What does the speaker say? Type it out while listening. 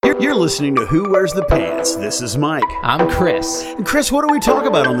You're listening to Who Wears the Pants. This is Mike. I'm Chris. And Chris, what do we talk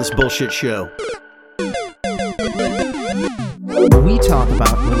about on this bullshit show? We talk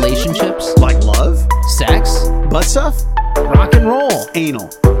about relationships, Like love? sex, Butt stuff? rock and roll, Anal?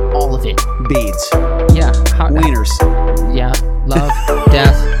 all of it. Beads? Yeah. Wieners? Yeah. Love,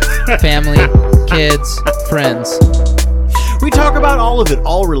 death, family, kids, friends. We talk about all of it,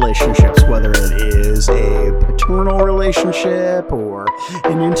 all relationships, whether it is a paternal relationship or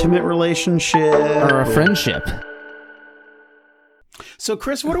an intimate relationship. Or a friendship. So,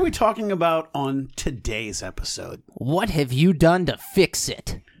 Chris, what are we talking about on today's episode? What have you done to fix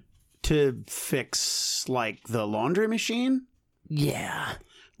it? To fix, like, the laundry machine? Yeah.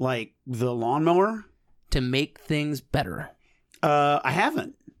 Like the lawnmower? To make things better. I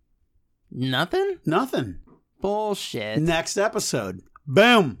haven't. Nothing? Nothing. Bullshit. Next episode.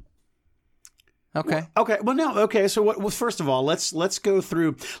 Boom. Okay. Okay. Well, no. Okay. So, what? Well, first of all, let's go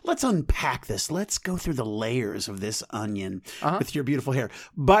through. Let's unpack this. Let's go through the layers of this onion with your beautiful hair.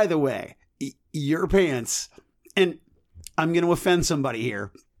 By the way, your pants. And I'm going to offend somebody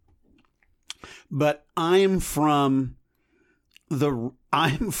here, but I'm from the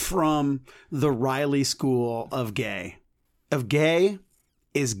Riley school of gay. Of gay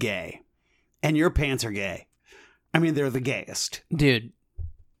is gay, and your pants are gay. I mean, they're the gayest. Dude,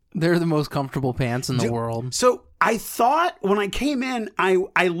 they're the most comfortable pants in the world. So I thought when I came in,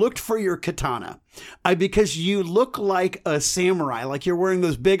 I looked for your katana because you look like a samurai, like you're wearing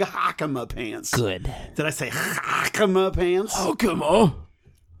those big hakama pants. Good. Did I say hakama pants? Hakama.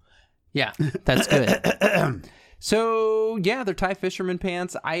 Yeah, that's good. So, yeah, they're Thai fisherman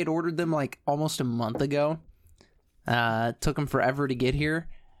pants. I had ordered them like almost a month ago. Took them forever to get here.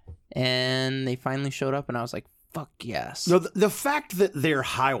 And they finally showed up and I was like, fuck yes. No, the fact that they're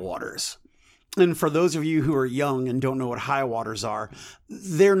high waters, and for those of you who are young and don't know what high waters are,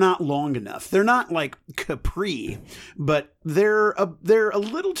 they're not long enough. They're not like capri, but they're a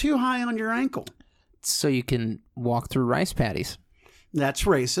little too high on your ankle. So you can walk through rice paddies. That's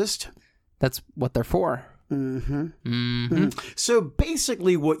racist. That's what they're for. Mm-hmm. Mm-hmm. So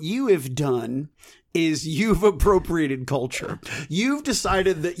basically what you have done is you've appropriated culture. You've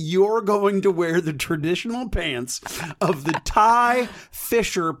decided that you're going to wear the traditional pants of the Thai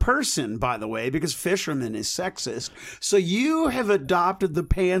fisher person, by the way, because fisherman is sexist. So you have adopted the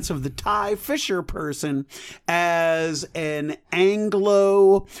pants of the Thai fisher person as an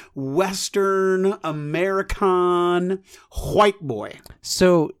Anglo-Western American white boy.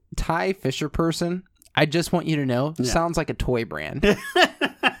 So Thai fisher person, I just want you to know, sounds like a toy brand.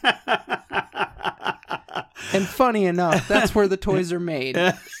 And funny enough, that's where the toys are made.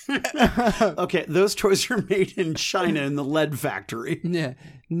 Okay, those toys are made in China in the lead factory. Yeah,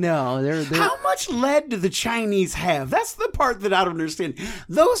 no, they're... How much lead do the Chinese have? That's the part that I don't understand.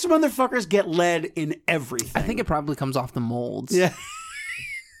 Those motherfuckers get lead in everything. I think it probably comes off the molds. Yeah.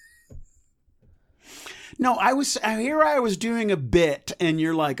 No, I was doing a bit, and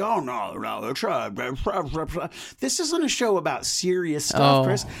you're like, "Oh no, this isn't a show about serious stuff,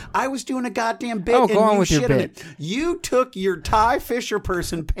 Chris." I was doing a goddamn bit. Oh, go on with your bit. You took your Thai fisher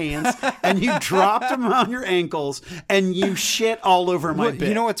person pants and you dropped them on your ankles, and you shit all over my bit.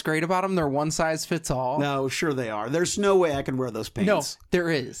 You know what's great about them? They're one size fits all. No, sure they are. There's no way I can wear those pants. No,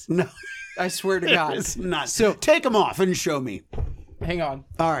 there is. No, I swear to God, it's not. So take them off and show me. Hang on.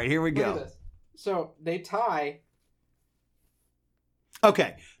 All right, here we go. Look at this. So they tie.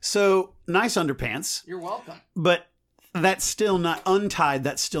 Okay, so nice underpants. You're welcome. But that's still not untied.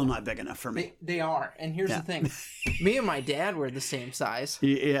 That's still not big enough for me. They are. And here's the thing. Me and my dad wear the same size.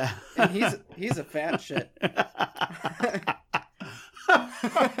 Yeah. And he's a fat shit.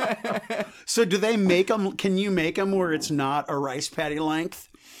 So do they make them? Can you make them where it's not a rice patty length?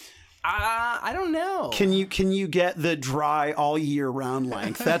 I don't know. Can you get the dry all year round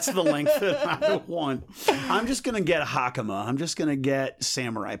length? That's the length that I want. I'm just gonna get hakama. I'm just gonna get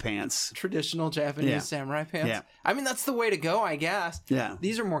samurai pants. Traditional Japanese samurai pants. Yeah. I mean, that's the way to go, I guess. Yeah.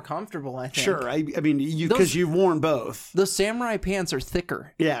 These are more comfortable, I think. Sure. I mean, because you've worn both. The samurai pants are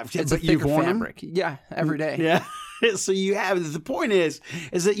thicker. Yeah, it's but a thicker you've worn fabric. them? Yeah, every day. Yeah. So you have, the point is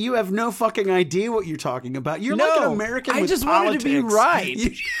that you have no fucking idea what you're talking about. You're like an American with just politics. wanted to be right.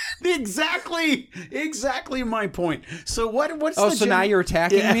 Exactly my point. So what's so now you're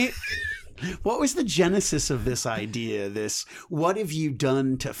attacking me? What was the genesis of this idea? What have you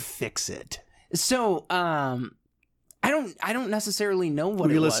done to fix it? So, I don't necessarily know what it was.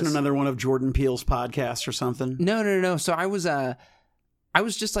 Were you listening to another one of Jordan Peele's podcasts or something? No. So I was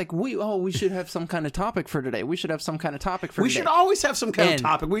just like, we should have some kind of topic for today. We should always have some kind of topic.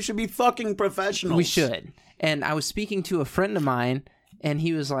 We should be fucking professionals. We should. And I was speaking to a friend of mine, And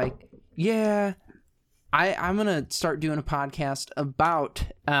he was like, yeah, I'm going to start doing a podcast about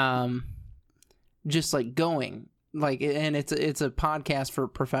just like going. Like, and it's a podcast for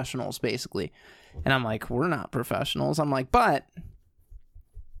professionals, basically. And I'm like, we're not professionals. I'm like, but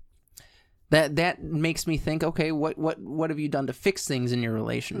that makes me think, okay, what have you done to fix things in your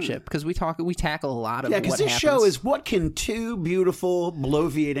relationship? Because we tackle a lot of what happens. Because this show is, what can two beautiful,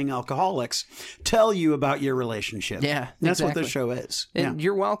 bloviating alcoholics tell you about your relationship? Yeah, that's exactly what the show is. And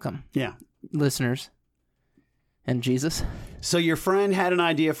you're welcome. Yeah, listeners. And Jesus. So your friend had an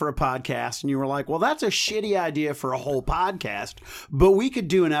idea for a podcast, and you were like, well, that's a shitty idea for a whole podcast, but we could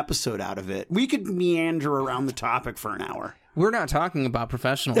do an episode out of it. We could meander around the topic for an hour. We're not talking about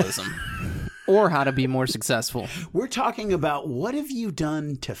professionalism or how to be more successful. We're talking about, what have you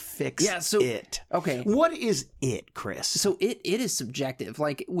done to fix it? Okay. What is it, Chris? So it is subjective.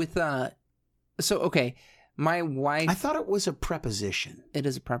 Like with, my wife. I thought it was a preposition. It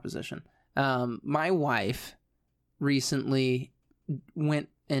is a preposition. My wife recently went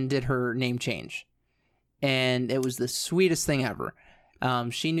and did her name change, and it was the sweetest thing ever.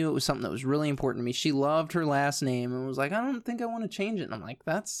 She knew it was something that was really important to me. She loved her last name and was like, I don't think I want to change it. And I'm like,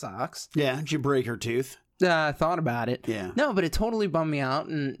 that sucks. Yeah. Did you break her tooth? I thought about it. Yeah. No, but it totally bummed me out.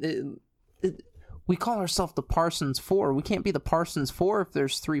 And we call ourselves the Parsons 4. We can't be the Parsons 4 if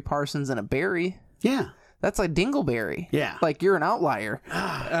there's 3 Parsons and a Berry. Yeah. That's like Dingleberry. Yeah. Like you're an outlier.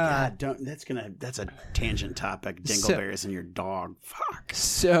 God, that's a tangent topic. Dingleberries and your dog. Fuck.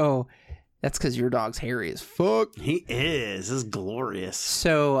 So that's because your dog's hairy as fuck. He is. This is glorious.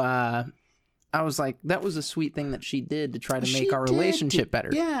 So I was like, that was a sweet thing that she did to try to make our relationship better.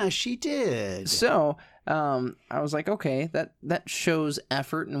 Yeah, she did. So I was like, okay, that shows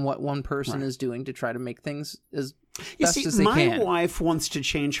effort in what one person is doing to try to make things as best as they can. My wife wants to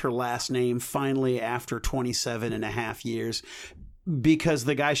change her last name finally after 27 and a half years because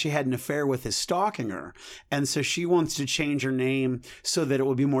the guy she had an affair with is stalking her. And so she wants to change her name so that it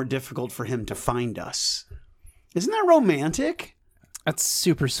will be more difficult for him to find us. Isn't that romantic? That's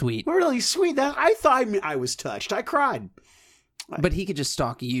super sweet. Really sweet. I was touched. I cried. But he could just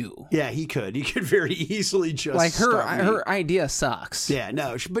stalk you. Yeah, he could. He could very easily just like stalk me. her idea sucks. Yeah,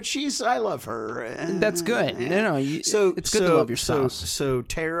 no, but I love her. That's good. No, it's good to love your spouse. So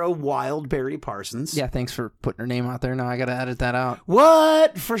Tara Wildberry Parsons. Yeah, thanks for putting her name out there. Now I got to edit that out.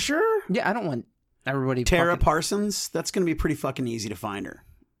 What? For sure? Yeah, I don't want everybody. Tara Parsons. That's going to be pretty fucking easy to find her.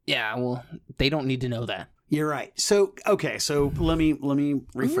 Yeah, well, they don't need to know that. You're right. So okay. So let me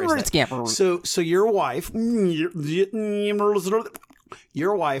rephrase that. So your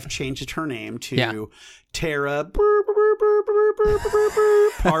wife changed her name to Tara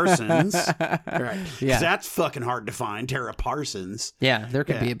Parsons. Right. Yeah. That's fucking hard to find. Tara Parsons. Yeah, there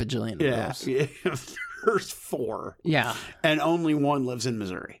could be a bajillion of those. Yeah. There's 4. Yeah. And only one lives in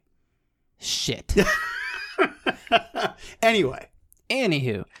Missouri. Shit.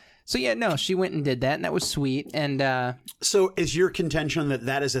 Anywho. So yeah, no, she went and did that, and that was sweet. And so is your contention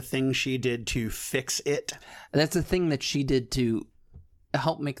that is a thing she did to fix it? That's a thing that she did to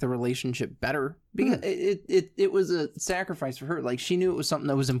help make the relationship better, because it was a sacrifice for her. Like, she knew it was something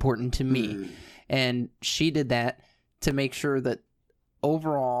that was important to me, and she did that to make sure that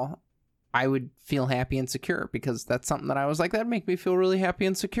overall I would feel happy and secure, because that's something that I was like, that'd make me feel really happy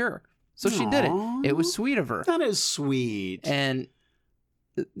and secure. So she did it. It was sweet of her. That is sweet. And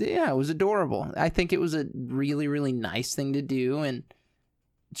yeah, it was adorable. I think it was a really, really nice thing to do, and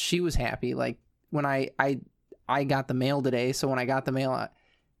she was happy. Like, when I got the mail today, so when I got the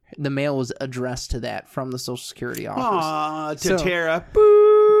mail was addressed to that from the Social Security office. Aw, to Tara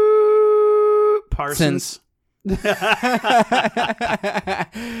Parsons.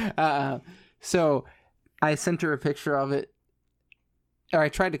 So I sent her a picture of it. Or I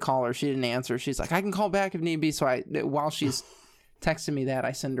tried to call her. She didn't answer. She's like, I can call back if need be. So while she's texting me that,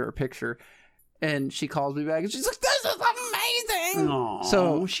 I send her a picture, and she calls me back, and she's like, this is amazing. Aww,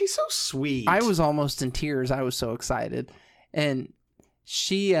 so she's so sweet. I was almost in tears. I was so excited, and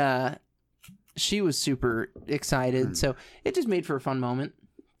she was super excited. So it just made for a fun moment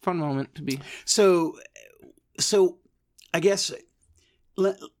to be. So I guess,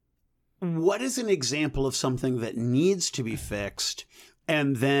 what is an example of something that needs to be fixed,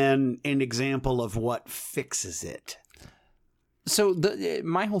 and then an example of what fixes it? So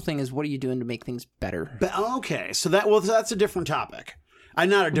my whole thing is, what are you doing to make things better? Okay, so that's a different topic.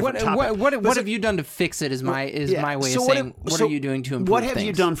 Not a different topic. What have you done to fix it? Is my way of saying, what are you doing to improve What have things?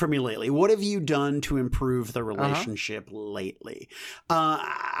 you done for me lately? What have you done to improve the relationship lately?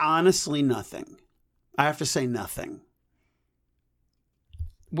 Honestly, nothing. I have to say nothing.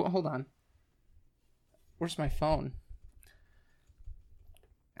 Well, hold on. Where's my phone?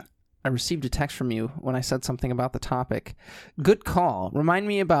 I received a text from you when I said something about the topic. Good call. Remind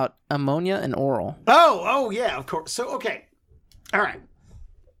me about ammonia and oral. Oh, yeah, of course. So, okay. All right.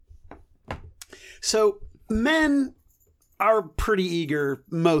 So, men are pretty eager.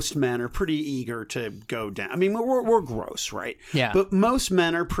 Most men are pretty eager to go down. I mean, we're gross, right? Yeah. But most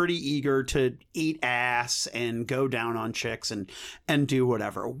men are pretty eager to eat ass and go down on chicks and do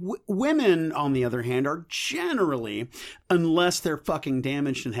whatever. Women, on the other hand, are generally, unless they're fucking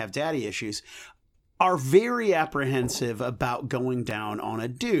damaged and have daddy issues, are very apprehensive about going down on a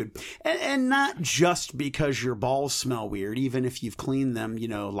dude. And not just because your balls smell weird, even if you've cleaned them,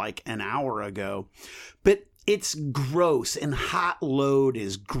 like an hour ago, but it's gross, and hot load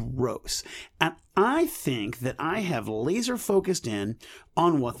is gross. And I think that I have laser focused in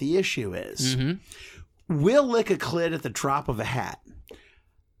on what the issue is. Mm-hmm. We'll lick a clit at the drop of a hat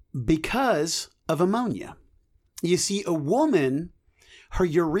because of ammonia. You see, a woman, her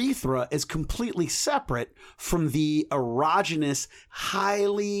urethra is completely separate from the erogenous,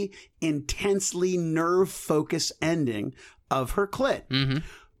 highly, intensely nerve-focused ending of her clit.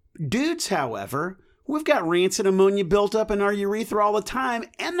 Mm-hmm. Dudes, however, we've got rancid ammonia built up in our urethra all the time,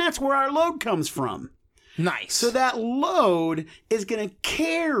 and that's where our load comes from. Nice. So that load is going to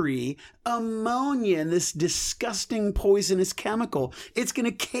carry ammonia and this disgusting poisonous chemical. It's going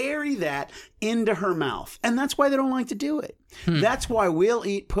to carry that into her mouth. And that's why they don't like to do it. That's why we'll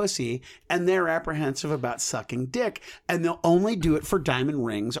eat pussy and they're apprehensive about sucking dick. And they'll only do it for diamond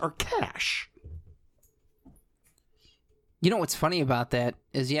rings or cash. You know what's funny about that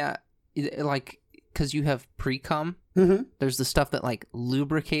is, because you have pre-cum, there's the stuff that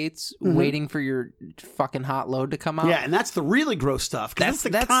lubricates, waiting for your fucking hot load to come out. Yeah, and that's the really gross stuff, because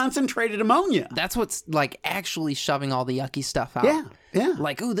that's the concentrated ammonia. That's what's actually shoving all the yucky stuff out. Yeah.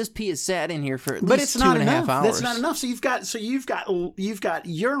 Ooh, this pee is sat in here for at but least it's 2.5 hours. That's not enough. So you've got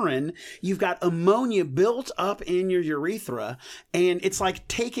urine, you've got ammonia built up in your urethra, and it's like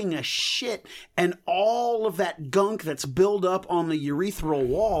taking a shit, and all of that gunk that's built up on the urethral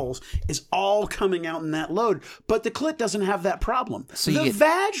walls is all coming out in that load. But the clit doesn't have that problem. So the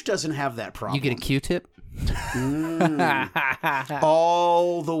vag doesn't have that problem. You get a Q-tip?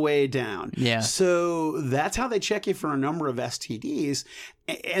 All the way down. Yeah. So that's how they check you for a number of STDs,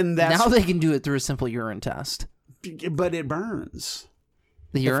 and that's now they can do it through a simple urine test. But it burns.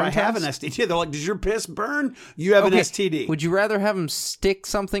 The urine if I have an STD, they're like, "Does your piss burn? You have an STD." Would you rather have them stick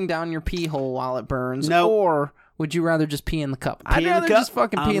something down your pee hole while it burns, No. Or would you rather just pee in the cup? I'd rather just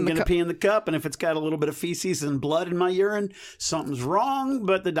fucking pee in the cup. I'm going to pee in the cup, and if it's got a little bit of feces and blood in my urine, something's wrong,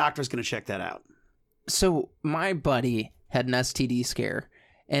 but the doctor's going to check that out. So my buddy had an STD scare,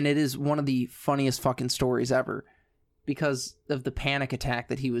 and it is one of the funniest fucking stories ever because of the panic attack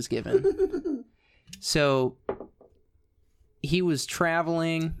that he was given. So he was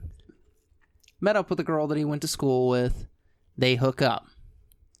traveling, met up with a girl that he went to school with. They hook up.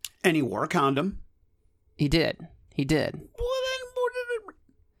 And he wore a condom. He did.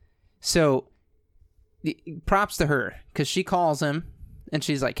 So props to her, because she calls him, and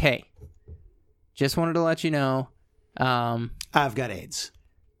she's like, "Hey, just wanted to let you know, I've got AIDS."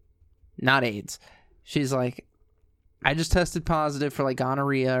 Not AIDS. She's like, "I just tested positive for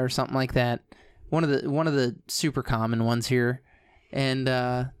gonorrhea or something like that. One of the super common ones here, and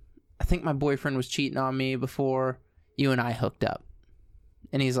I think my boyfriend was cheating on me before you and I hooked up."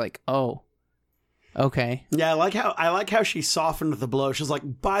 And he's like, "Oh, okay." Yeah, I like how she softened the blow. She's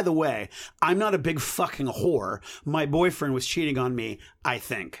like, "By the way, I'm not a big fucking whore. My boyfriend was cheating on me, I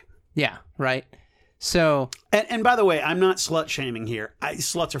think." Yeah, right. So, and by the way, I'm not slut shaming here.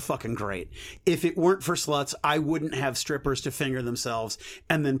 Sluts are fucking great. If it weren't for sluts, I wouldn't have strippers to finger themselves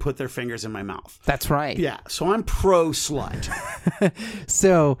and then put their fingers in my mouth. That's right. Yeah, so I'm pro slut.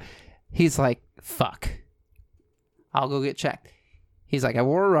 So he's like, "Fuck, I'll go get checked." He's like, "I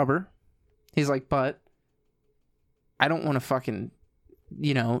wore a rubber." He's like, "But I don't want to fucking,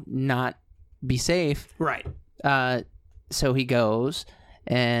 not be safe." Right. So he goes,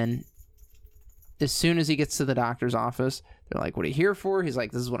 and as soon as he gets to the doctor's office, they're like, "What are you here for?" He's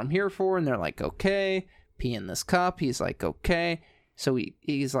like, "This is what I'm here for." And they're like, "Okay, pee in this cup." He's like, "Okay." So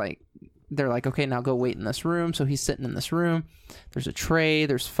he's like, they're like, "Okay, now go wait in this room." So he's sitting in this room. There's a tray.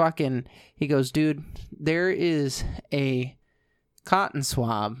 He goes, "Dude, there is a cotton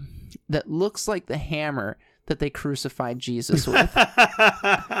swab that looks like the hammer that they crucified Jesus with."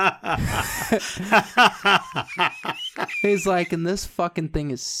 He's like, "And this fucking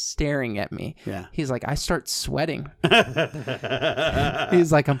thing is staring at me." Yeah. He's like, "I start sweating."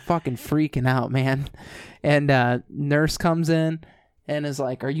 He's like, "I'm fucking freaking out, man." And nurse comes in and is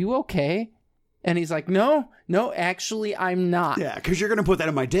like, "Are you okay?" And he's like, no, actually, I'm not. Yeah, because you're going to put that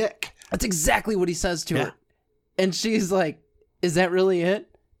in my dick. That's exactly what he says to Yeah. her. And she's like, is that really it?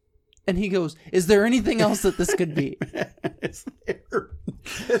 And he goes, is there anything else that this could be? Is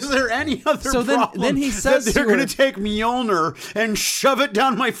there any other So problem then he says that they're to her- going to take Mjolnir and shove it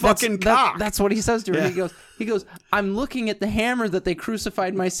down my fucking cock? That's what he says to her. Yeah. He goes, I'm looking at the hammer that they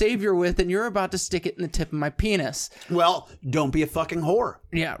crucified my savior with, and you're about to stick it in the tip of my penis. Well, don't be a fucking whore.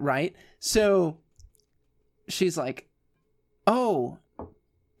 Yeah, right? So she's like, oh,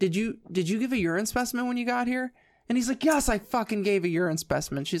 did you give a urine specimen when you got here? And he's like, yes, I fucking gave a urine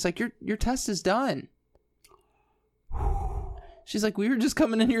specimen. She's like, your test is done. She's like, we were just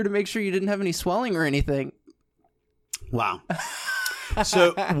coming in here to make sure you didn't have any swelling or anything. Wow.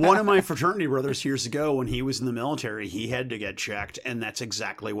 So one of my fraternity brothers years ago, when he was in the military, he had to get checked, and that's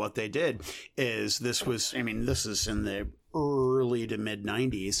exactly what they did. This is in the early to mid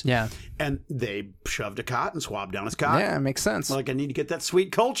 90s. Yeah. And they shoved a cotton swab down his cock. Yeah, it makes sense. Like, I need to get that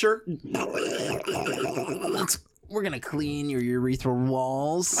sweet culture. We're going to clean your urethral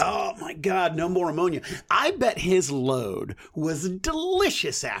walls. Oh my God, no more ammonia. I bet his load was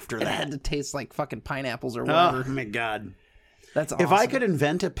delicious after It that. had to taste like fucking pineapples or Oh whatever. my God. That's awesome. If I could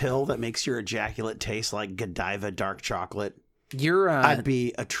invent a pill that makes your ejaculate taste like Godiva dark chocolate, I'd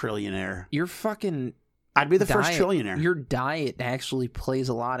be a trillionaire. Your fucking I'd be the diet, first trillionaire. Your diet actually plays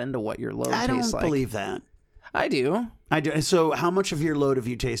a lot into what your load I tastes don't like. believe that. I do. I do. So how much of your load have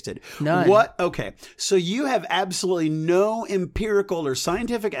you tasted? None. What? Okay. So you have absolutely no empirical or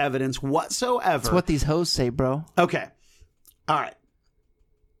scientific evidence whatsoever. That's what these hoes say, bro. Okay. All right.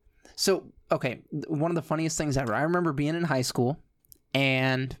 So, okay, one of the funniest things ever. I remember being in high school,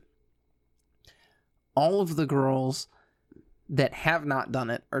 and all of the girls that have not done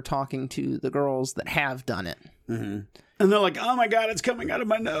it are talking to the girls that have done it. Mm-hmm. And they're like, oh my God, it's coming out of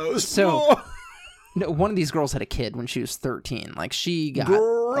my nose. So... Oh. No, one of these girls had a kid when she was 13. Like, she got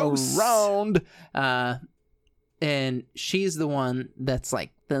Gross. around, and she's the one that's,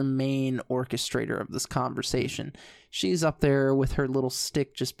 like, the main orchestrator of this conversation. She's up there with her little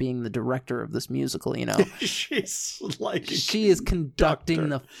stick just being the director of this musical, you know? She's like She is conducting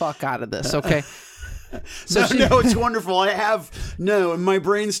the fuck out of this, okay? So no, it's wonderful. In my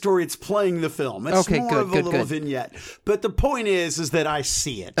brain story, it's playing the film. It's Okay, more good, of a good, little good. vignette. But the point is that I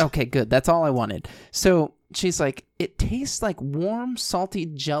see it. Okay, good. That's all I wanted. So she's like, it tastes like warm, salty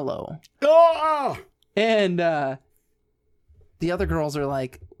Jell-O. Oh! And the other girls are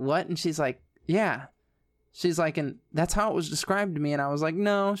like, what? And she's like, yeah. She's like, and that's how it was described to me. And I was like,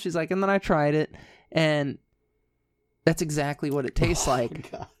 no. She's like, and then I tried it, and that's exactly what it tastes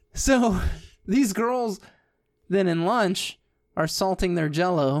like. God. So these girls then in lunch are salting their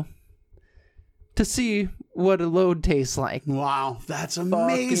Jell-O to see what a load tastes like. Wow, that's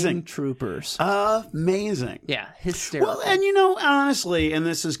amazing. Fucking troopers. Amazing. Yeah, hysterical. Well, and honestly, and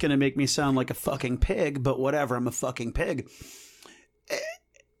this is going to make me sound like a fucking pig, but whatever, I'm a fucking pig.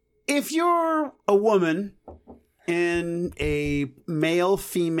 If you're a woman in a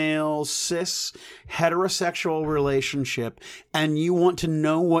male-female cis heterosexual relationship and you want to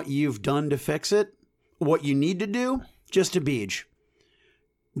know what you've done to fix it, what you need to do, just a beej.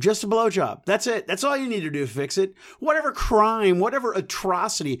 Just a blowjob. That's it. That's all you need to do to fix it. Whatever crime, whatever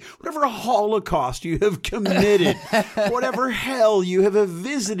atrocity, whatever holocaust you have committed, whatever hell you have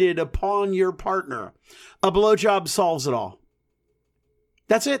visited upon your partner, a blowjob solves it all.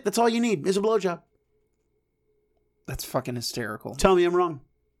 That's it. That's all you need is a blowjob. That's fucking hysterical. Tell me I'm wrong.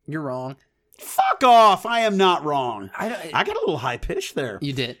 You're wrong. Fuck off. I am not wrong. I got a little high pitch there.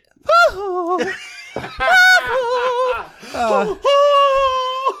 You did.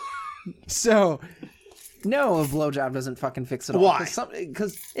 So, no, a blowjob doesn't fucking fix it all. Why?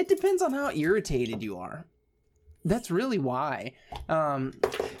 Because it depends on how irritated you are. That's really why.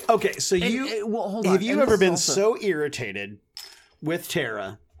 Okay, so well, hold on. have you And ever this is been also- so irritated with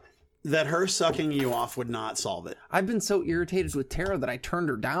Tara that her sucking you off would not solve it? I've been so irritated with Tara that I turned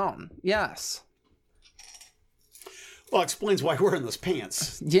her down. Yes. Well, it explains why we're in those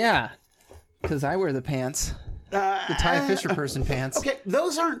pants. Yeah. Because I wear the pants. The Ty Fisher person pants. Okay,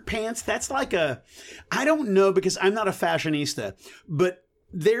 those aren't pants. That's like I don't know because I'm not a fashionista, but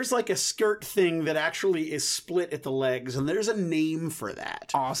there's like a skirt thing that actually is split at the legs, and there's a name for that.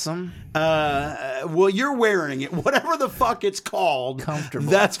 Awesome. Well, you're wearing it, whatever the fuck it's called.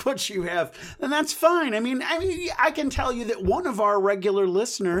 Comfortable. That's what you have, and that's fine. I mean, I can tell you that one of our regular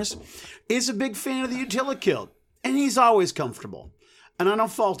listeners is a big fan of the Utilikill, and he's always comfortable, and I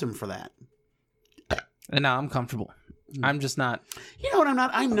don't fault him for that. And now I'm comfortable. I'm just not. You know what?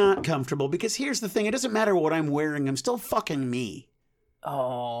 I'm not comfortable because here's the thing: it doesn't matter what I'm wearing. I'm still fucking me.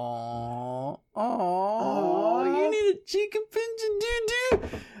 Oh, you need a cheek pinch and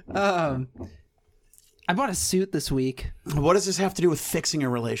doo-doo. I bought a suit this week. What does this have to do with fixing a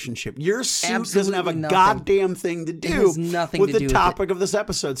relationship? Your suit doesn't have a Absolutely nothing. goddamn thing to do It has nothing with to the do with topic of this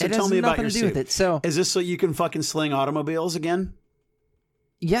episode. So It tell has me about nothing your to do suit. with it. So Is this so you can fucking sling automobiles again?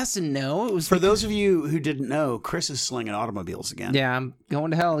 yes and no. It was For those of you who didn't know, Chris is slinging automobiles again. Yeah, I'm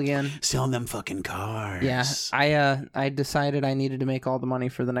going to hell again. Selling them fucking cars. Yeah, I decided I needed to make all the money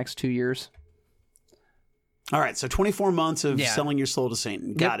for the next 2 years. All right, so 24 months of selling your soul to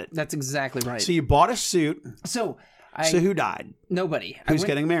Satan. Got Yep, it. That's exactly right. So you bought a suit. So who died? Nobody. Who's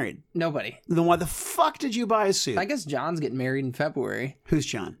getting married? Nobody. Then why the fuck did you buy a suit? I guess John's getting married in February. Who's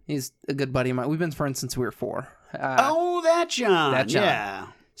John? He's a good buddy of mine. We've been friends since we were 4. That John. That John. Yeah.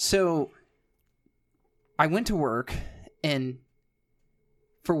 So I went to work, and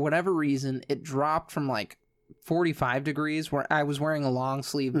for whatever reason, it dropped from like 45 degrees where I was wearing a long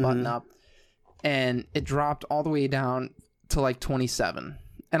sleeve button up, and it dropped all the way down to like 27.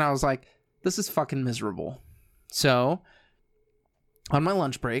 And I was like, this is fucking miserable. So on my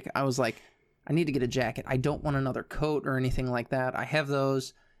lunch break, I was like, I need to get a jacket. I don't want another coat or anything like that. I have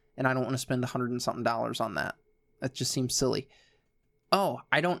those, and I don't want to spend $100 and something on that. That just seems silly. Oh,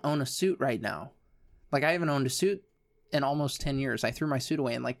 I don't own a suit right now. Like, I haven't owned a suit in almost 10 years. I threw my suit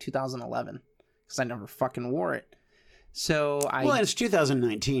away in like 2011 because I never fucking wore it. So Well, it's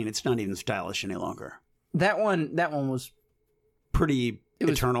 2019. It's not even stylish any longer. That one was pretty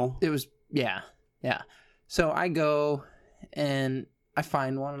eternal. It was yeah. So I go and I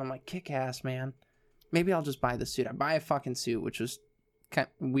find one, and I'm like, kick ass, man. Maybe I'll just buy the suit. I buy a fucking suit, which was kind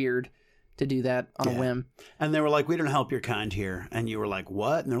of weird to do that on a whim. And they were like, we don't help your kind here. And you were like,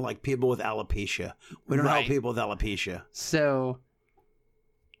 what? And they're like, people with alopecia. We don't help people with alopecia. So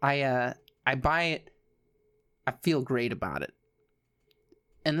I buy it. I feel great about it.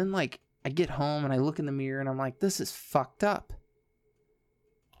 And then like I get home and I look in the mirror and I'm like, this is fucked up.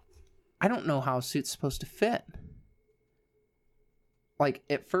 I don't know how a suit's supposed to fit. Like,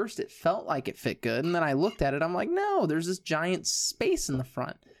 at first it felt like it fit good, and then I looked at it, I'm like, no, there's this giant space in the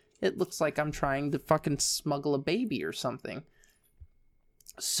front. It looks like I'm trying to fucking smuggle a baby or something.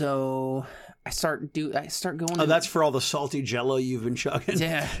 So I start going. Oh, that's for all the salty Jello you've been chugging.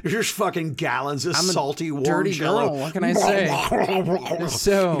 Yeah, there's fucking gallons of I'm a salty warm dirty Jello. girl. What can I say?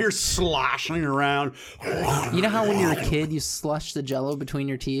 So you're sloshing around. You know how when you're a kid you slush the Jello between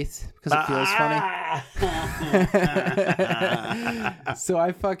your teeth because it feels funny. So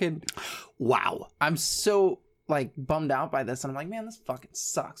I fucking I'm so like bummed out by this, and I'm like, man, this fucking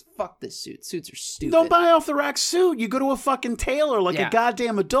sucks. Fuck this suit. Suits are stupid. Don't buy off the rack suit. You go to a fucking tailor like a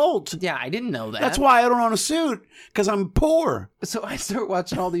goddamn adult. Yeah, I didn't know that. That's why I don't own a suit, because I'm poor. So I start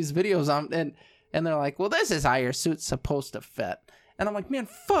watching all these videos and they're like, well, this is how your suit's supposed to fit. And I'm like, man,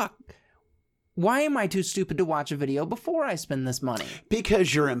 fuck. Why am I too stupid to watch a video before I spend this money?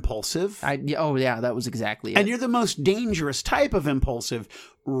 Because you're impulsive. Oh, yeah, that was exactly it. And you're the most dangerous type of impulsive,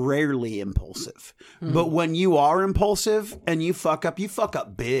 rarely impulsive. But when you are impulsive and you fuck up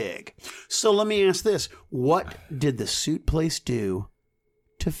big. So let me ask this. What did the suit place do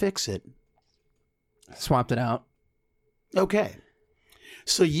to fix it? Swapped it out. Okay.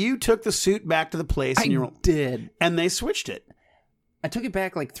 So you took the suit back to the place. I did. And they switched it. I took it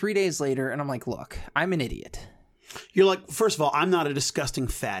back like 3 days later, and I'm like, look, I'm an idiot. You're like, first of all, I'm not a disgusting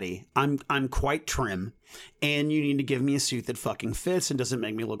fatty. I'm quite trim, and you need to give me a suit that fucking fits and doesn't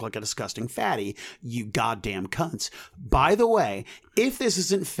make me look like a disgusting fatty, you goddamn cunts. By the way, if this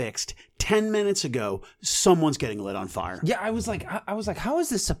isn't fixed, 10 minutes ago, someone's getting lit on fire. Yeah, I was like, how is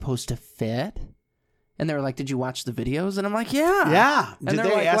this supposed to fit? And they were like, did you watch the videos? And I'm like, yeah. Yeah. And Did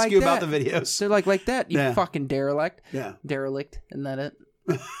they ask you about the videos? They're like that. You fucking derelict. Yeah. Derelict. Isn't that it?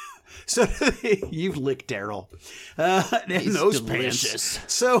 So you've licked Daryl in those delicious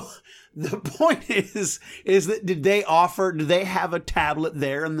pants. So the point is that did they have a tablet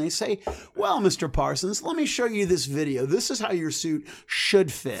there and they say, well, Mr. Parsons, let me show you this video. This is how your suit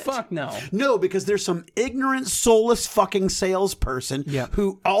should fit. Fuck no. No, because there's some ignorant, soulless fucking salesperson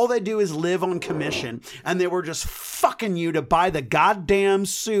who all they do is live on commission, and they were just fucking you to buy the goddamn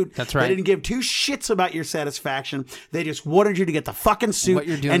suit. That's right. They didn't give two shits about your satisfaction. They just wanted you to get the fucking suit what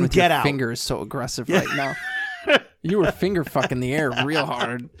you're doing and with get your out. finger is so aggressive right now. You were finger fucking the air real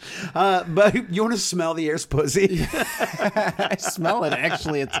hard. But you want to smell the air's pussy? I smell it,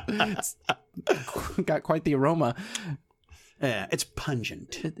 actually. It's got quite the aroma. Yeah, it's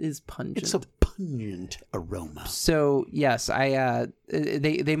pungent. It is pungent. It's a pungent aroma. So, yes,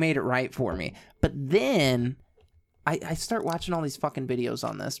 they made it right for me. But then I start watching all these fucking videos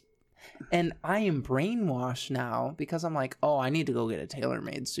on this. And I am brainwashed now because I'm like, oh, I need to go get a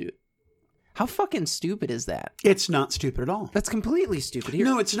tailor-made suit. How fucking stupid is that? It's not stupid at all. That's completely stupid. Here.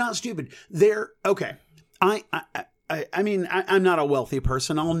 No, it's not stupid. Okay. I mean, I'm not a wealthy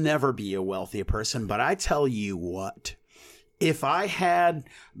person. I'll never be a wealthy person. But I tell you what, if I had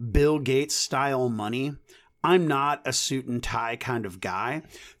Bill Gates style money, I'm not a suit and tie kind of guy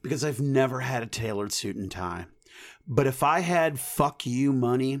because I've never had a tailored suit and tie. But if I had fuck you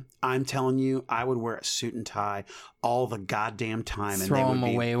money, I'm telling you, I would wear a suit and tie all the goddamn time. Throw and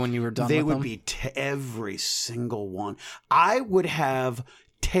them away when you were done with them? They would be every single one. I would have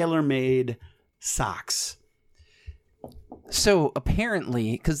tailor-made socks. So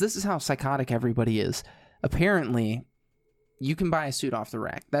apparently, because this is how psychotic everybody is, apparently you can buy a suit off the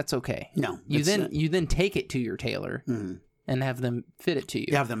rack. That's okay. No. You then take it to your tailor. And have them fit it to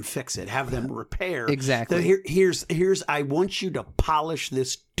you. Have them fix it. Have them repair. Exactly. Here's. I want you to polish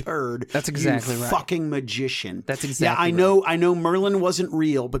this turd. That's exactly you right. Fucking magician. That's exactly. Yeah, I know. Merlin wasn't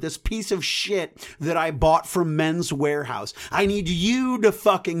real, but this piece of shit that I bought from Men's Warehouse, I need you to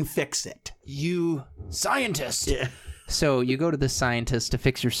fucking fix it. You scientist. Yeah. So you go to the scientist to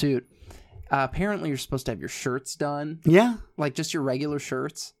fix your suit. Apparently, you're supposed to have your shirts done. Yeah. Like just your regular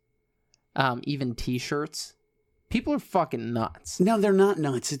shirts, even t-shirts. People are fucking nuts. No, they're not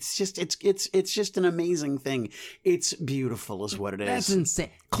nuts. It's just an amazing thing. It's beautiful is what it is. That's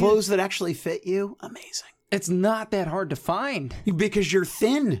insane. Clothes that actually fit you, amazing. It's not that hard to find. Because you're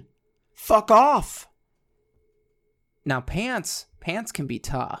thin. Fuck off. Now pants can be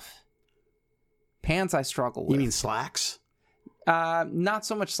tough. Pants I struggle with. You mean slacks? Not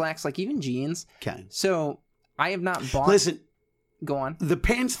so much slacks, like even jeans. Okay. So I have not bought... Listen. Go on. The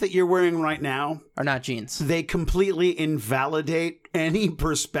pants that you're wearing right now are not jeans. They completely invalidate any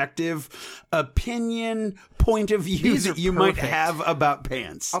perspective, opinion, point of view that you might have about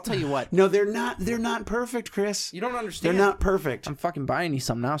pants. I'll tell you what. No, they're not. They're not perfect, Chris. You don't understand. They're not perfect. I'm fucking buying you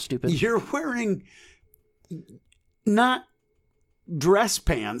some now, stupid. You're wearing not dress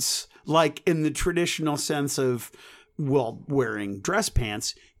pants like in the traditional sense of, well, wearing dress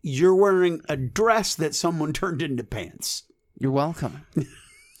pants. You're wearing a dress that someone turned into pants. You're welcome.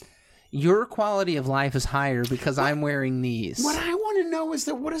 Your quality of life is higher because I'm wearing these. What I want to know is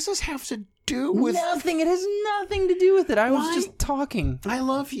that what does this have to do with... Nothing. It has nothing to do with it. I was just talking. I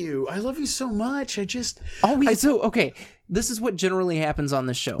love you. I love you so much. Okay. This is what generally happens on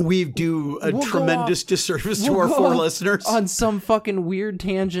this show. We do a tremendous disservice to our four listeners. On some fucking weird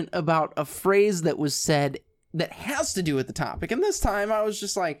tangent about a phrase that was said that has to do with the topic. And this time I was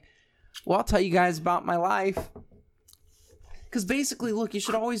just like, well, I'll tell you guys about my life. Because basically, look, you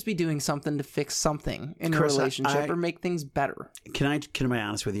should always be doing something to fix something in your relationship or make things better. Can I be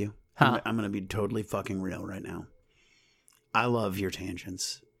honest with you? Huh? I'm going to be totally fucking real right now. I love your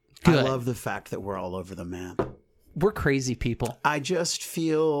tangents. Good. I love the fact that we're all over the map. We're crazy people. I just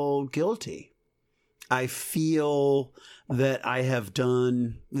feel guilty. I feel that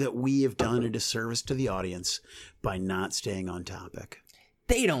we have done a disservice to the audience by not staying on topic.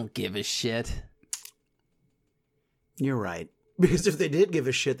 They don't give a shit. You're right. Because if they did give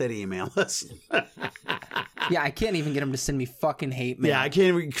a shit, they'd email us. Yeah, I can't even get them to send me fucking hate mail. Yeah, I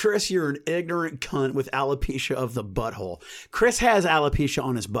can't even. Chris, you're an ignorant cunt with alopecia of the butthole. Chris has alopecia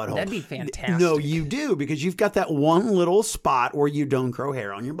on his butthole. That'd be fantastic. No, you do, because you've got that one little spot where you don't grow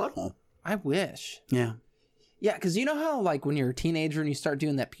hair on your butthole. I wish. Yeah. Yeah, because you know how, like, when you're a teenager and you start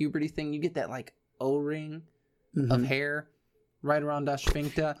doing that puberty thing, you get that, like, O-ring of hair right around the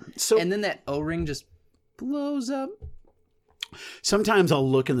sphincter. And then that O-ring just blows up. Sometimes I'll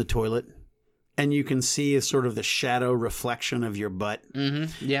look in the toilet and you can see sort of the shadow reflection of your butt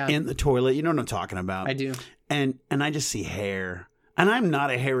Yeah. in the toilet. You know what I'm talking about? I do. And I just see hair. And I'm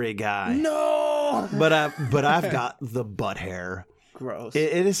not a hairy guy. No! But I've got the butt hair. Gross.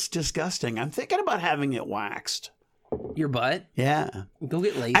 It is disgusting. I'm thinking about having it waxed. Your butt? Yeah. Go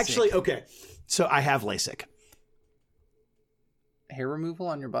get LASIK. Actually, okay. So I have LASIK. Hair removal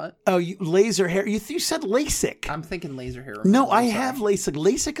on your butt? Oh, laser hair. You said LASIK. I'm thinking laser hair removal. No, I have LASIK.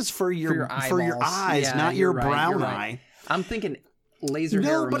 LASIK is for your eyes, yeah, not your brown right. eye. I'm thinking laser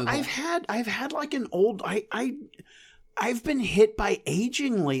hair removal. No, but I've had like an old I've been hit by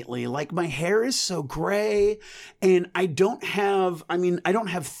aging lately. Like my hair is so gray and I don't have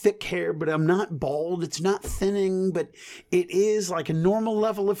thick hair, but I'm not bald. It's not thinning, but it is like a normal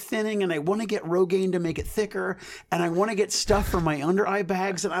level of thinning. And I want to get Rogaine to make it thicker. And I want to get stuff for my under eye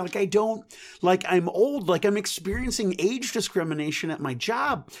bags. And I'm old, like I'm experiencing age discrimination at my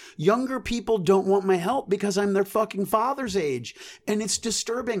job. Younger people don't want my help because I'm their fucking father's age. And it's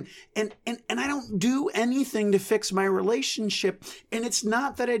disturbing. And I don't do anything to fix my relationship, and it's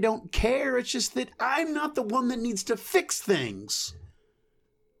not that I don't care, it's just that I'm not the one that needs to fix things.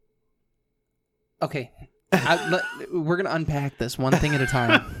 Okay. We're going to unpack this one thing at a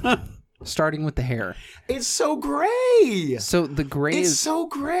time. Starting with the hair. It's so gray. So the gray is so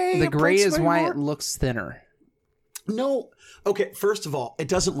gray. The gray is why it looks thinner. No. Okay, first of all, it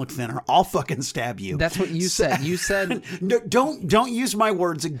doesn't look thinner. I'll fucking stab you. That's what you said. You said no, don't use my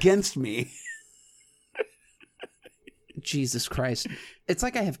words against me. Jesus Christ. It's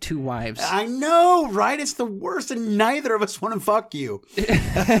like I have two wives. I know, right? It's the worst, and neither of us want to fuck you.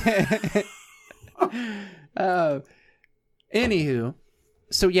 Anywho,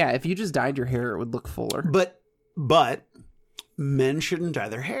 so yeah, if you just dyed your hair, it would look fuller. But men shouldn't dye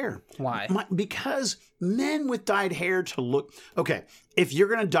their hair. Why? Because men with dyed hair to look... Okay, if you're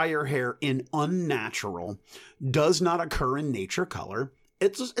going to dye your hair in unnatural, does not occur in nature color,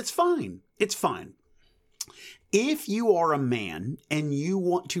 it's fine. It's fine. If you are a man and you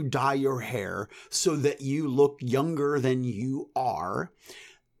want to dye your hair so that you look younger than you are...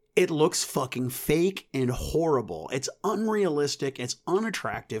 It looks fucking fake and horrible. It's unrealistic. It's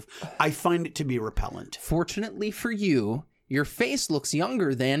unattractive. I find it to be repellent. Fortunately for you, your face looks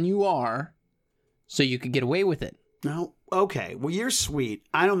younger than you are, so you could get away with it. No, okay. Well, you're sweet.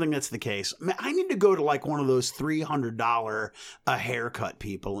 I don't think that's the case. I need to go to like one of those $300 a haircut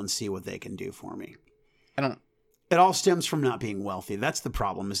people and see what they can do for me. It all stems from not being wealthy. That's the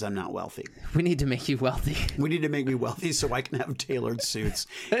problem, is I'm not wealthy. We need to make you wealthy. We need to make me wealthy so I can have tailored suits.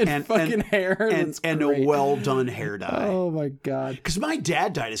 and fucking hair. And a well-done hair dye. Oh, my God. Because my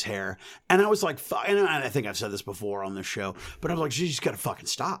dad dyed his hair, and I was like, and I think I've said this before on this show, but I was like, you just got to fucking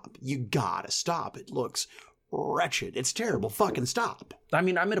stop. You got to stop. It looks wretched. It's terrible. Fucking stop. I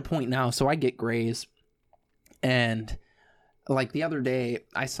mean, I'm at a point now, so I get grays. And, like, the other day,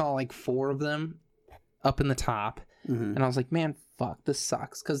 I saw, like, 4 of them up in the top, and I was like, man, fuck, this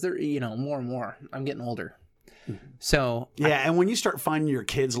sucks, because they're, more and more, I'm getting older. So yeah, and when you start finding your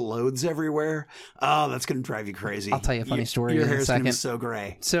kids' loads everywhere, oh, that's gonna drive you crazy. I'll tell you a funny story. Your in hair's a second. gonna be so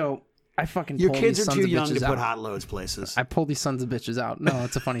gray. So I fucking your pulled kids these are sons too of young to bitches put out. hot loads places. I pulled these sons of bitches out. No,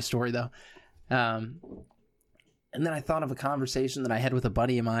 it's a funny story though. And then I thought of a conversation that I had with a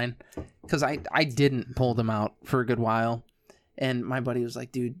buddy of mine, because I didn't pull them out for a good while, and my buddy was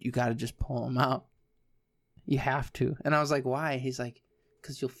like, dude, you got to just pull them out. You have to. And I was like, why? He's like,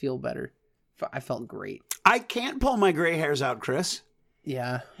 because you'll feel better. I felt great. I can't pull my gray hairs out, Chris.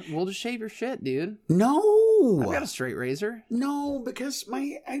 Yeah. We'll just shave your shit, dude. No. I've got a straight razor. No, because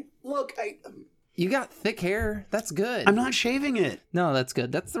you got thick hair. That's good. I'm not shaving it. No, that's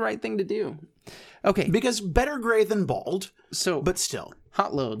good. That's the right thing to do. Okay. Because better gray than bald. So, but still.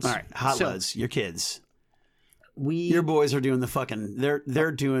 Hot loads. All right. Hot loads. Your kids. Your boys are doing the fucking,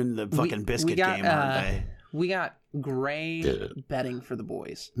 they're doing the fucking biscuit game, aren't they? We got gray bedding for the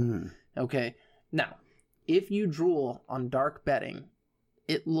boys. Okay. Now, if you drool on dark bedding,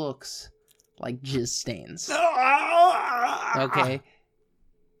 it looks like jizz stains. Okay.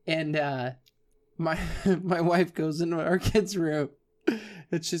 And my wife goes into our kids' room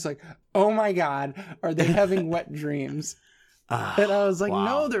and she's like, oh my God, are they having wet dreams? And I was like,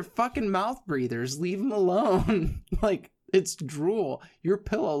 no, they're fucking mouth breathers. Leave them alone. Like, it's drool. Your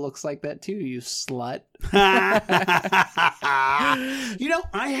pillow looks like that too, you slut. I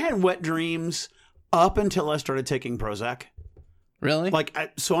had wet dreams up until I started taking Prozac. Really?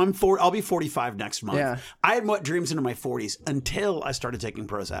 I'll be 45 next month. Yeah. I had wet dreams into my 40s until I started taking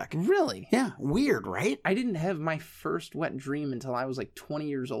Prozac. Really? Yeah. Weird, right? I didn't have my first wet dream until I was like 20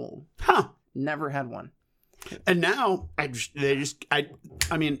 years old. Huh. Never had one. And now I took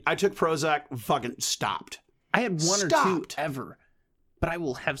Prozac, fucking stopped. I had one or two ever, but I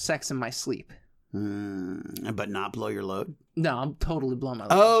will have sex in my sleep. But not blow your load? No, I'm totally blowing my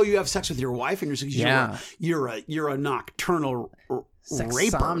load. Oh, you have sex with your wife and you're a nocturnal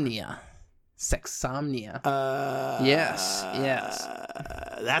Sexsomnia. raper. Sexsomnia. Yes.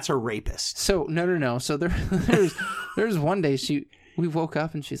 That's a rapist. So no. So there's one day we woke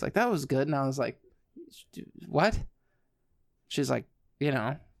up and she's like, that was good, and I was like, what? She's like, and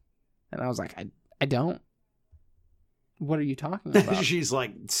I was like, I don't. What are you talking about? She's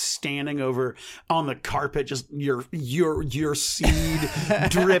like standing over on the carpet, just your seed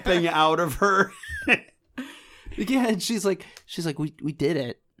dripping out of her. Yeah, and she's like, we did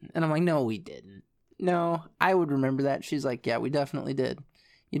it. And I'm like, no, we didn't. No, I would remember that. She's like, yeah, we definitely did.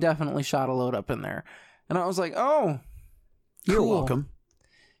 You definitely shot a load up in there. And I was like, oh, you're cool. welcome.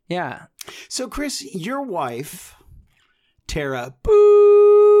 Yeah. So, Chris, your wife, Tara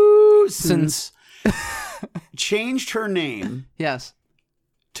Parsons, changed her name. Yes.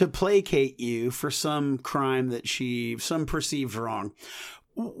 To placate you for some crime some perceived wrong.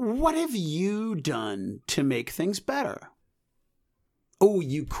 What have you done to make things better? Oh,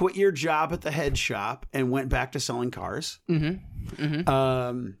 you quit your job at the head shop and went back to selling cars.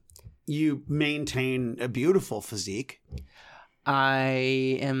 You maintain a beautiful physique.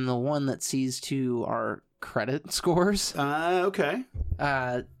 I am the one that sees to our credit scores. Okay.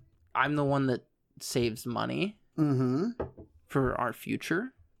 I'm the one that saves money for our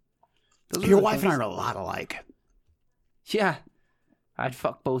future. Your wife and I are a lot alike. Yeah. I'd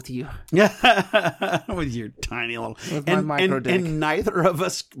fuck both of you. Yeah, with your tiny little... With my micro dick. And neither of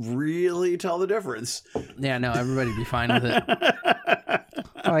us really tell the difference. Yeah, no, everybody'd be fine with it.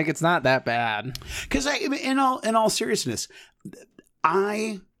 Like, it's not that bad. Because in all seriousness,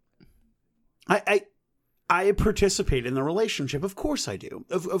 I participate in the relationship. Of course I do.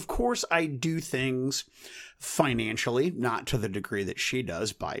 Of course I do things financially, not to the degree that she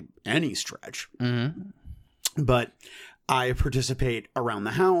does by any stretch. But I participate around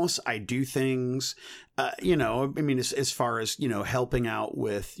the house. I do things, as far as, helping out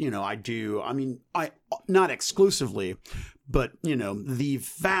with, I not exclusively, but, the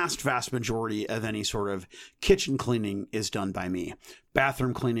vast majority of any sort of kitchen cleaning is done by me.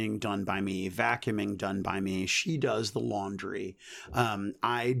 Bathroom cleaning done by me. Vacuuming done by me. She does the laundry.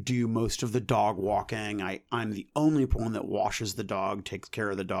 I do most of the dog walking. I'm the only one that washes the dog, takes care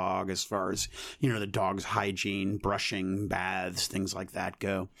of the dog as far as, the dog's hygiene, brushing, baths, things like that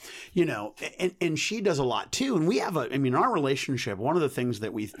go. And she does a lot too. And we have our relationship, one of the things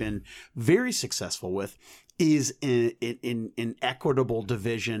that we've been very successful with is in equitable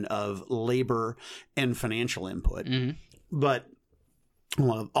division of labor and financial input. But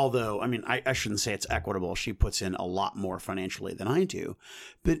although, I shouldn't say it's equitable. She puts in a lot more financially than I do.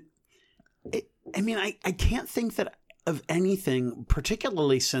 But, I can't think that of anything,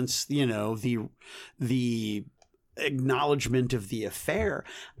 particularly since, the acknowledgement of the affair.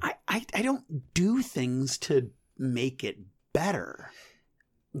 I don't do things to make it better.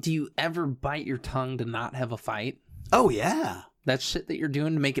 Do you ever bite your tongue to not have a fight? Oh, yeah. That's shit that you're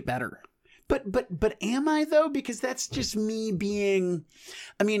doing to make it better. But am I, though? Because that's just me being,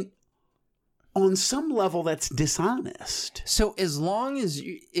 on some level, that's dishonest. So as long as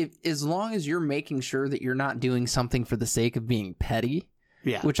you're making sure that you're not doing something for the sake of being petty,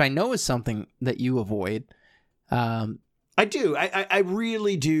 which I know is something that you avoid. I do. I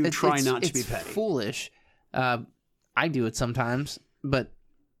really do try not to be petty. It's foolish. I do it sometimes, but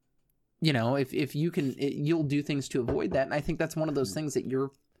if you can, you'll do things to avoid that. And I think that's one of those things that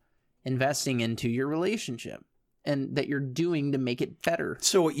you're investing into your relationship and that you're doing to make it better.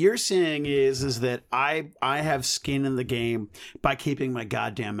 So what you're saying is that I have skin in the game by keeping my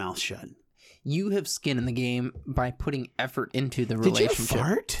goddamn mouth shut. You have skin in the game by putting effort into the relationship. Did you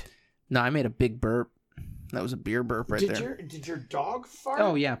fart? No, I made a big burp. That was a beer burp there. Did your dog fart?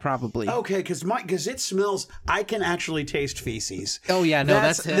 Oh, yeah, probably. Okay, because it smells. I can actually taste feces. Oh, yeah, no,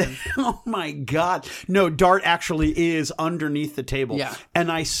 that's him. Oh, my God. No, Dart actually is underneath the table. Yeah. And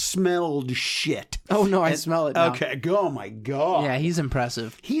I smelled shit. Oh, no, I smell it now. Okay, oh, my God. Yeah, he's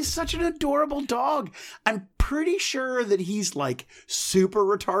impressive. He's such an adorable dog. I'm pretty sure that he's, super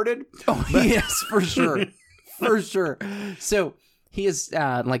retarded. Oh, yes, for sure. For sure. So... he has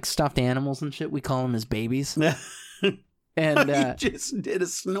stuffed animals and shit. We call them his babies. And he just did a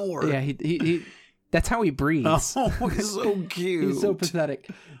snore. Yeah, he that's how he breathes. Oh, he's so cute. He's so pathetic.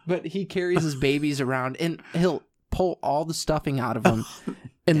 But he carries his babies around and he'll pull all the stuffing out of them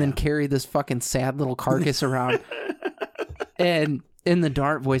and then carry this fucking sad little carcass around. And in the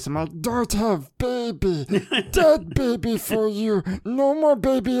Dart voice, I'm like, Dart have baby. Dead baby for you. No more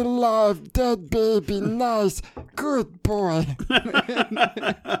baby alive. Dead baby. Nice. Good boy.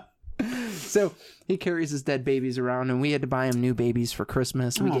 So he carries his dead babies around, and we had to buy him new babies for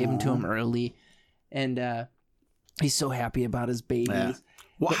Christmas. We gave them to him early, and he's so happy about his babies. Yeah.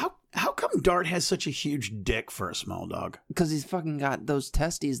 Well, how come Dart has such a huge dick for a small dog? Because he's fucking got those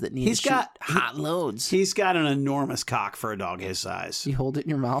testes that need hot loads. He's got an enormous cock for a dog his size. You hold it in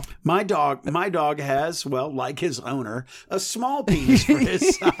your mouth. My dog has, well, like his owner, a small penis for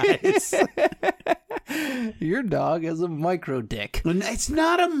his size. Your dog has a micro dick. It's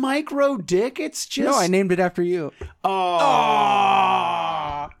not a micro dick. It's just... No, I named it after you.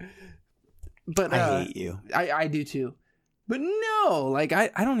 Oh. But I hate you. I do too. But no, I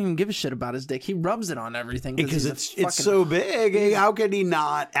don't even give a shit about his dick. He rubs it on everything because it's so big. How could he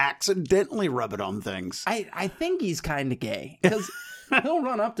not accidentally rub it on things? I think he's kind of gay because he'll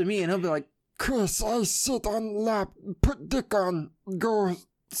run up to me and he'll be like, Chris, I sit on lap, put dick on, go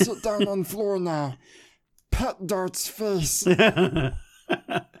sit down on floor now. Pet Dart's face.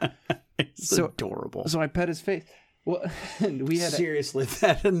 It's adorable. So I pet his face. Well, we had Seriously,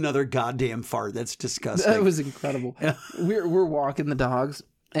 that another goddamn fart. That's disgusting. that was incredible. We're walking the dogs,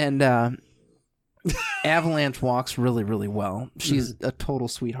 and Avalanche walks really, really well. She's a total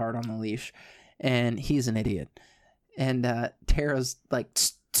sweetheart on the leash, and he's an idiot. And Tara's like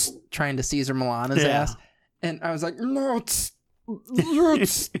trying to Caesar Milana's ass, and I was like, No,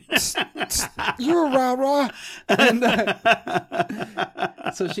 you're Rara. and,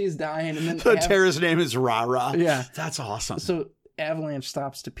 so she's dying, and then So Tara's name is Rara. Yeah. That's awesome. So Avalanche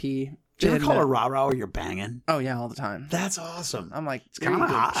stops to pee. Do you ever and, call her Rara or you're banging? Oh yeah, all the time. That's awesome. I'm like, kinda "There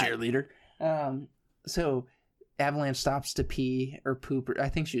you go, hot." cheerleader. So Avalanche stops to pee or poop, or I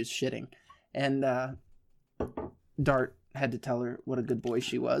think she was shitting, and Dart had to tell her what a good boy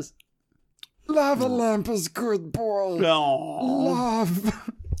she was. Lava Lamp is good boy.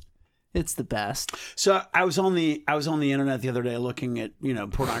 Love. It's the best. So I was on the internet the other day looking at,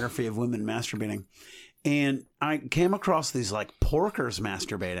 pornography of women masturbating, and I came across these like porkers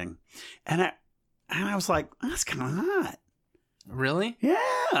masturbating, and I was like, that's kind of hot. Really?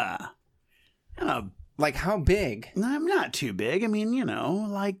 Yeah. Like how big? I'm not too big. I mean,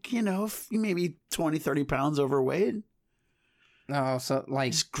 maybe 20, 30 pounds overweight. Oh, so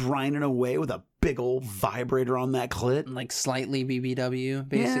like Just grinding away with a big old vibrator on that clit. like slightly BBW,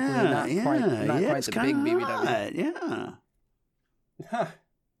 basically. Not yeah, quite it's the big kinda BBW. hot, yeah. Huh.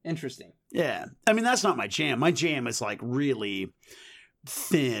 Interesting. Yeah. I mean, that's not my jam. My jam is like really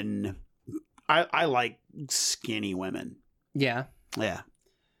thin. I like skinny women. Yeah. Yeah.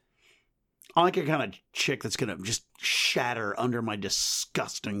 I like a kind of chick that's going to just shatter under my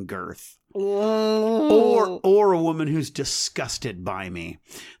disgusting girth. Or a woman who's disgusted by me.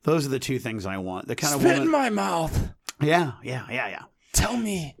 Those are the two things I want. The kind of Spit woman. in my mouth. Yeah. Tell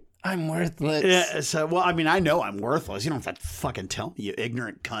me I'm worthless. Yeah. So, well, I mean, I know I'm worthless. You don't have to fucking tell me, you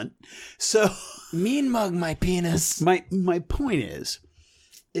ignorant cunt. So, Mean mug my penis. my point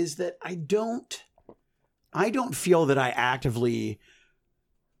is that I don't feel that I actively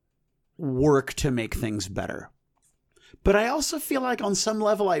work to make things better. But I also feel like on some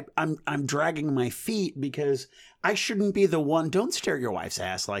level I'm dragging my feet because I shouldn't be the one. Don't stare at your wife's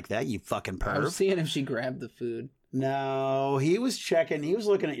ass like that, you fucking I was perv. seeing if she grabbed the food. No, he was checking. He was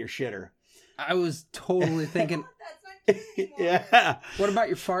looking at your shitter. I was totally thinking, Yeah. what about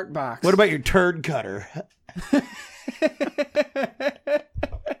your fart box? What about your turd cutter? They'll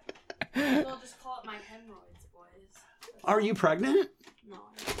just call it my hemorrhoids, boys. Are you pregnant? No.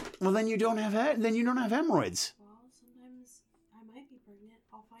 Well, then you don't have hemorrhoids. Well, sometimes I might be pregnant.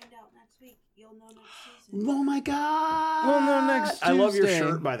 I'll find out next week. You'll know next season. Oh my god! Well, no, next I love your Tuesday.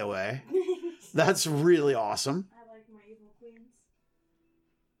 shirt, by the way. That's really awesome. I like my evil queens.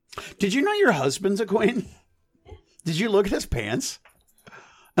 Did you know your husband's a queen? Did you look at his pants?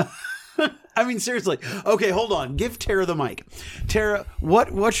 I mean, seriously. Okay, hold on. Give Tara the mic. Tara,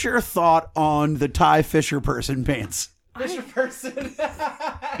 what's your thought on the Ty Fisher person pants? Fisher person. You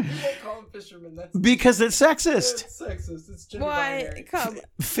won't call him fisherman. That's Because it's sexist. sexist. It's gender Why? binary. Come.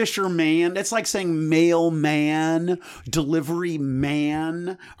 Fisherman. It's like saying mailman, delivery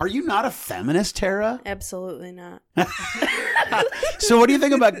man. Are you not a feminist, Tara? Absolutely not. So what do you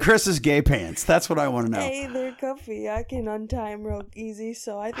think about Chris's gay pants? That's what I want to know. Hey, they're comfy. I can untie them real easy,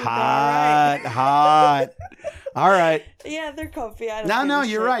 so I think they're alright. Hot. All right. Yeah, they're comfy. I don't No, give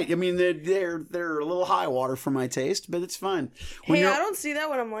a you're shit. right. I mean, they're a little high water for my taste, but it's fine. When Hey, you're- I don't see that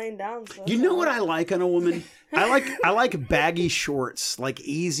when I'm laying down. So you know what I like on a woman? I like baggy shorts, like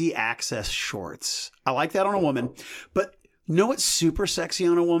easy access shorts. I like that on a woman. But know what's super sexy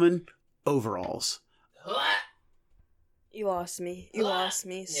on a woman? Overalls. You lost me. You lost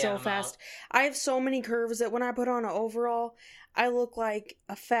me so I'm fast. I have so many curves that when I put on an overall, I look like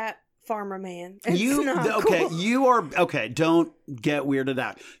a fat farmer man. It's not cool. You are okay. Don't get weirded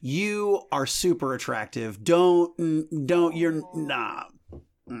out. You are super attractive. You're nah.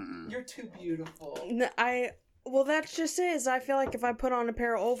 You're too beautiful. Well, that's just it. Is I feel like if I put on a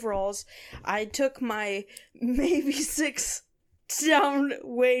pair of overalls, I took my maybe 6 down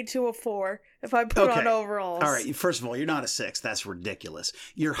way to a 4 if I put on overalls. All right. First of all, you're not a 6. That's ridiculous.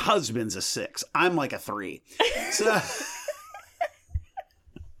 Your husband's a 6. I'm like a 3. So.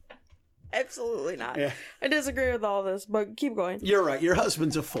 Absolutely not. Yeah. I disagree with all this, but keep going. You're right. Your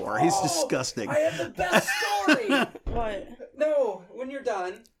husband's a 4. He's disgusting. I have the best story. What? No, when you're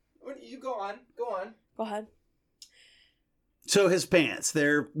done, you go on. Go ahead. So his pants,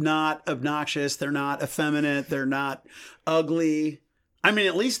 they're not obnoxious. They're not effeminate. They're not ugly. I mean,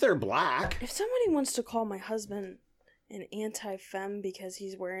 at least they're black. If somebody wants to call my husband an anti-femme because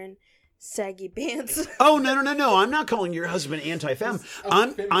he's wearing saggy pants. Oh no! I'm not calling your husband anti-fem.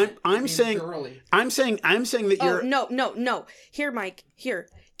 I'm saying that you're. Oh no. Here, Mike. Here,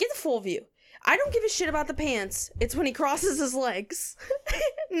 get the full view. I don't give a shit about the pants. It's when he crosses his legs.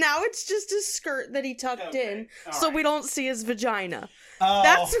 Now it's just his skirt that he tucked in, so we don't see his vagina.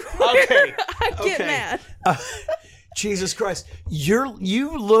 That's where I get mad. Jesus Christ,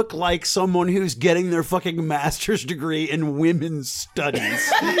 you look like someone who's getting their fucking master's degree in women's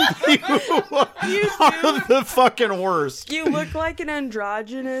studies. you are the fucking worst. You look like an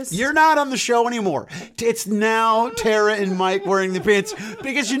androgynous. You're not on the show anymore. It's now Tara and Mike wearing the pants,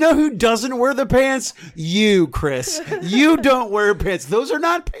 because you know who doesn't wear the pants? You, Chris. You don't wear pants. Those are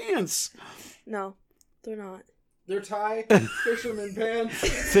not pants. No, they're not. They're Thai fisherman pants.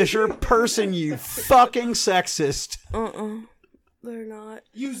 Fisher person, you fucking sexist. They're not.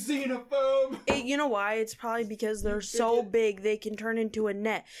 You xenophobe. You know why? It's probably because they're so big they can turn into a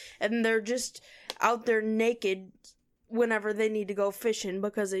net. And they're just out there naked whenever they need to go fishing,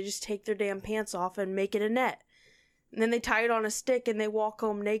 because they just take their damn pants off and make it a net. And then they tie it on a stick and they walk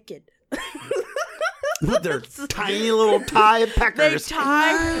home naked. With their tiny little Thai peckers. They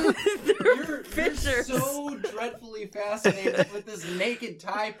tie their fishers. You're so dreadfully fascinated with this naked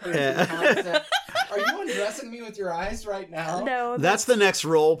Thai person concept. Are you undressing me with your eyes right now? No. That's the next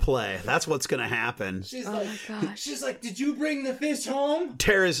role play. That's what's going to happen. She's Oh like, my gosh. she's like, did you bring the fish home?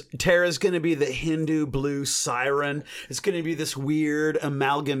 Tara's going to be the Hindu blue siren. It's going to be this weird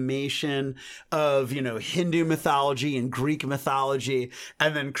amalgamation of, Hindu mythology and Greek mythology.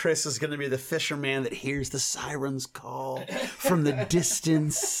 And then Chris is going to be the fisherman that hears the siren's call from the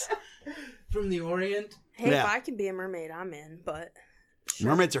distance. From the Orient? Hey, Yeah. if I can be a mermaid, I'm in, but...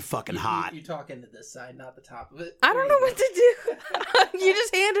 Mermaids are fucking hot. You talk into this side, not the top of it. I don't know what to do. You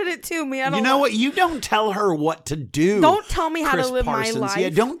just handed it to me. I don't You know what? You don't tell her what to do. Don't tell me how Chris to live Parsons. my life. Yeah,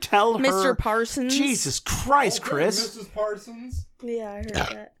 don't tell her. Mr. Parsons. Jesus Christ, Okay, Chris. Mrs. Parsons. Yeah, I heard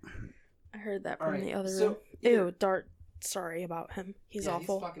that. I heard that from Alright, the other so room. here- Ew, Dart. Sorry about him. He's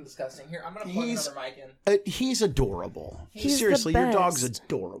awful. He's fucking disgusting. Here, I'm gonna plug He's- another mic in. He's adorable. He's the Seriously, your dog's best.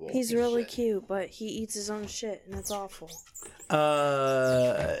 adorable. He's really cute, but he eats his own shit, and it's awful.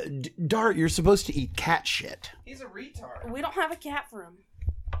 Dart, you're supposed to eat cat shit. He's a retard. We don't have a cat for him.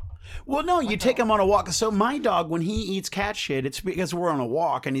 Well, no, you take him on a walk. So my dog, when he eats cat shit, it's because we're on a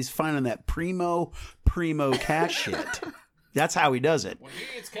walk and he's finding that primo cat shit. That's how he does it. When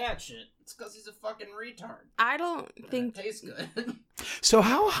he eats cat shit, it's because he's a fucking retard. I don't think... It tastes good. So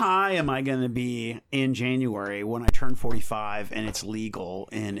how high am I going to be in January when I turn 45 and it's legal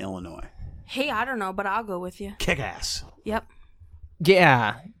in Illinois? Hey, I don't know, but I'll go with you. Kick ass. Yep.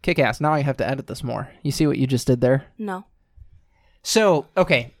 Yeah, kick ass. Now I have to edit this more. You see what you just did there? No. So,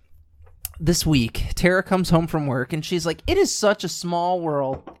 okay. This week, Tara comes home from work and she's like, it is such a small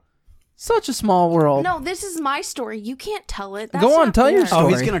world. Such a small world. No, this is my story. You can't tell it. That's Go on, not tell your fair. story. Oh,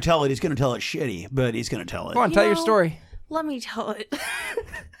 he's going to tell it. He's going to tell it shitty, but he's going to tell it. Go on, tell your know, story. Let me tell it.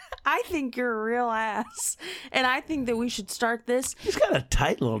 I think you're a real ass, and I think that we should start this. He's got a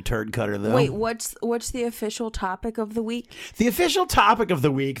tight little turd cutter, though. Wait, what's the official topic of the week? The official topic of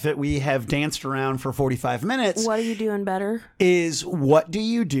the week that we have danced around for 45 minutes What are you doing better? is, what do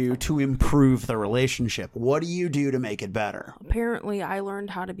you do to improve the relationship? What do you do to make it better? Apparently, I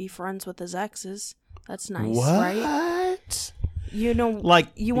learned how to be friends with his exes. That's nice, What? right? You know, Like,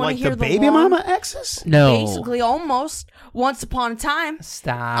 you want like to hear the the baby long- mama exes? No. Basically, almost. Once upon a time,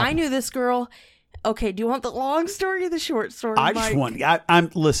 Stop. I knew this girl. Okay, do you want the long story or the short story? I just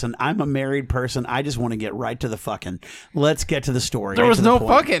Mike? listen, I'm a married person. I just want to get right to the fucking. Let's get to the story. There Get was to the no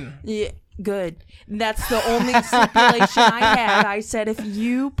point. fucking. Yeah, good. That's the only stipulation I had. I said if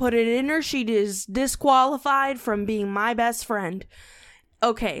you put it in her, she is disqualified from being my best friend.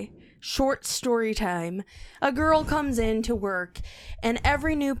 Okay, short story time. A girl comes in to work, and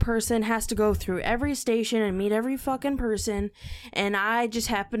every new person has to go through every station and meet every fucking person, and I just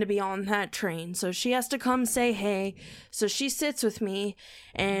happen to be on that train. So she has to come say hey. So she sits with me,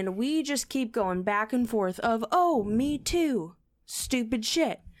 and we just keep going back and forth of, oh, me too. Stupid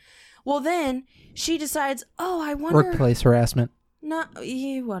shit. Well, then she decides, oh, I wonder. Workplace harassment. No,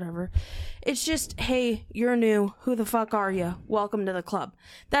 yeah, whatever. It's just, hey, you're new. Who the fuck are you? Welcome to the club.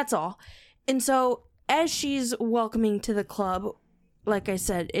 That's all. And so, as she's welcoming to the club, like I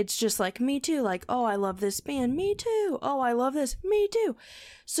said, it's just like, me too. Like, oh, I love this band. Me too. Oh, I love this. Me too.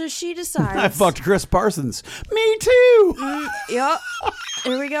 So she decides. I fucked Chris Parsons. Me too. Yep.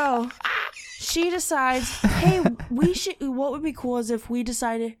 Here we go. She decides, hey, we should. What would be cool is if we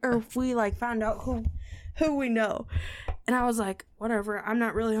decided, or if we like found out who we know. And I was like, whatever. I'm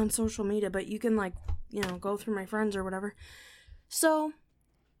not really on social media, but you can like, go through my friends or whatever. So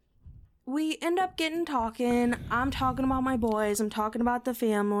we end up getting talking. I'm talking about my boys. I'm talking about the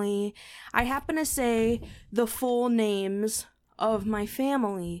family. I happen to say the full names of my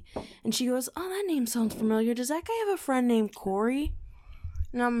family. And she goes, oh, that name sounds familiar. Does that guy have a friend named Corey?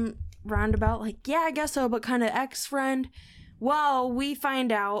 And I'm roundabout like, yeah, I guess so, but kind of ex-friend. Well, we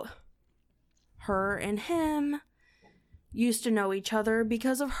find out her and him used to know each other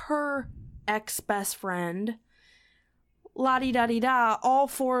because of her ex-best friend. La-di-da-di-da, all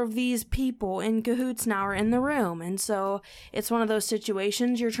 4 of these people in cahoots now are in the room. And so it's one of those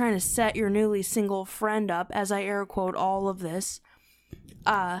situations you're trying to set your newly single friend up, as I air quote all of this.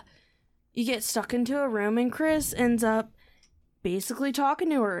 You get stuck into a room and Chris ends up basically talking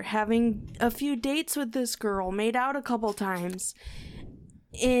to her, having a few dates with this girl, made out a couple times.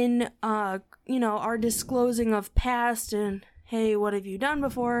 In, our disclosing of past and hey, what have you done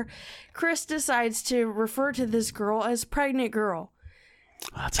before? Chris decides to refer to this girl as pregnant girl.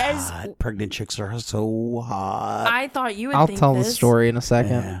 That's hot. Pregnant chicks are so hot. I thought you would I'll think tell this. the story in a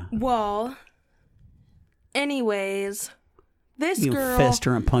second. Yeah. Well, anyways, this You girl fist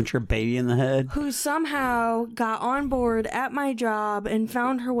her and punch her baby in the head. who somehow got on board at my job and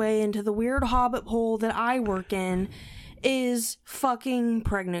found her way into the weird hobbit hole that I work in is fucking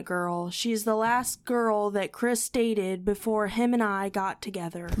pregnant girl. She's the last girl that Chris dated before him and I got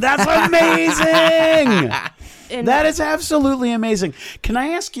together. That's amazing. And That is absolutely amazing. Can I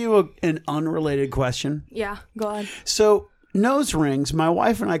ask you an unrelated question? yeah, go ahead. So, nose rings, my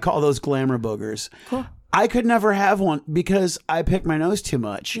wife and I call those glamour boogers. Cool. I could never have one because I pick my nose too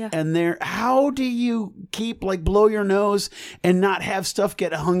much. Yeah. And how do you keep, blow your nose and not have stuff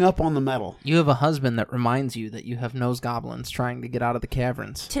get hung up on the metal? You have a husband that reminds you that you have nose goblins trying to get out of the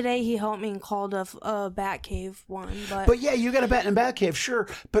caverns. Today he helped me and called a bat cave one, But yeah, you got a bat in a bat cave, sure.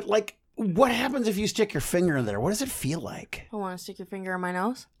 But what happens if you stick your finger in there? What does it feel like? I want to stick your finger in my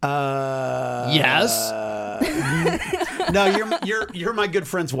nose. Yes. No, you're my good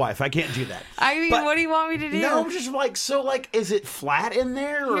friend's wife. I can't do that. I mean, But- what do you want me to do? No, just is it flat in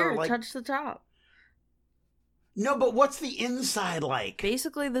there Here, or touch the top. No, but what's the inside like?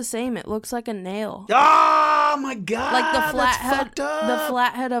 Basically the same. It looks like a nail. Oh my god! Like the that's flathead, fucked up. the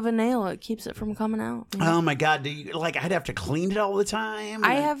flathead of a nail. It keeps it from coming out. Oh my god! Do you I'd have to clean it all the time?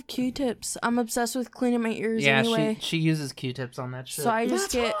 I have Q-tips. I'm obsessed with cleaning my ears Yeah, anyway. she uses Q-tips on that shit. So I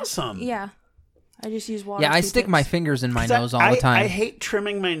just That's get awesome. Yeah, I just use water. I stick my fingers in my nose all the time. I hate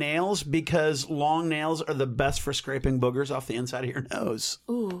trimming my nails because long nails are the best for scraping boogers off the inside of your nose.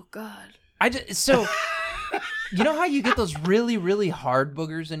 Oh God. You know how you get those really, really hard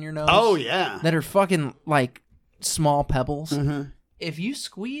boogers in your nose? Oh yeah. That are fucking small pebbles. Mm-hmm. If you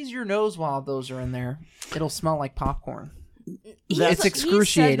squeeze your nose while those are in there, it'll smell like popcorn. That's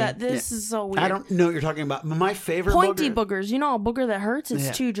excruciating. He said that. This is so weird. I don't know what you're talking about. My favorite Pointy booger. boogers. You know a booger that hurts?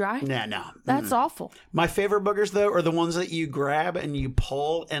 It's too dry. No. That's awful. My favorite boogers though are the ones that you grab and you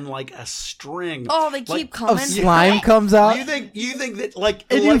pull and a string. Oh, they keep coming. Slime comes out. You think that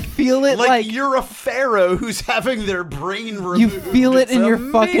And you feel it you're a pharaoh who's having their brain removed. you feel it It's in your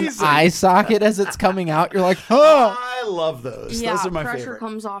amazing. fucking eye socket as it's coming out. You're like, oh. I love those. Yeah, Those are my pressure favorite.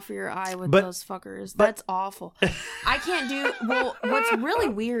 comes off your eye with But- those fuckers. That's awful. I can't do. Well, what's really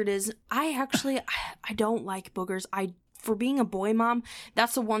weird is I don't like boogers. For being a boy mom,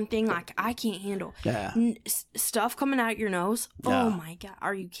 that's the one thing I can't handle. Yeah. Stuff coming out your nose. Yeah. Oh my God,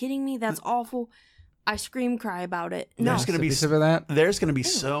 are you kidding me? That's awful. I scream cry about it. No, There's gonna be Sippy sip of that. There's gonna be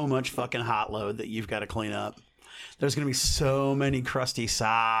so much fucking hot load that you've got to clean up. There's gonna be so many crusty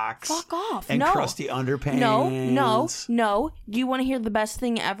socks. fuck off. And No. crusty underpants. No. Do you want to hear the best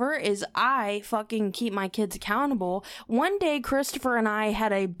thing ever? Is I fucking keep my kids accountable. One day, Christopher and I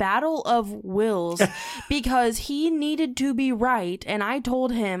had a battle of wills because he needed to be right, and I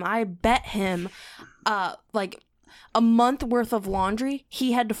told him, I bet him, a month worth of laundry.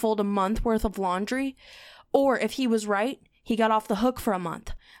 He had to fold a month worth of laundry, or if he was right, he got off the hook for a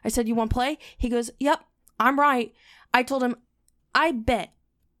month. I said, "You want to play?" He goes, "Yep, I'm right." I told him, I bet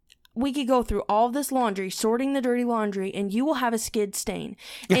we could go through all of this laundry, sorting the dirty laundry, and you will have a skid stain.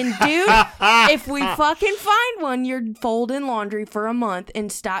 And dude, if we fucking find one, you're folding laundry for a month and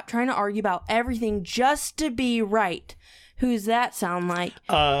stop trying to argue about everything just to be right. Who's that sound like?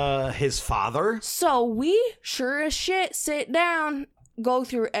 His father. So we sure as shit sit down, go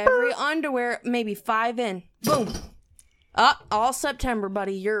through every underwear, maybe 5 in. Boom. All September,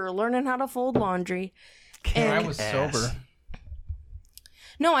 buddy. You're learning how to fold laundry. I And was sober.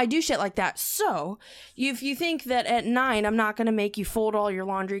 no, I do shit like that. So, if you think that at 9 I'm not going to make you fold all your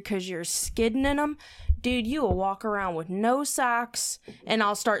laundry because you're skidding in them, dude, you will walk around with no socks, and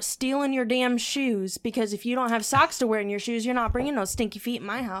I'll start stealing your damn shoes, because if you don't have socks to wear in your shoes, you're not bringing those stinky feet in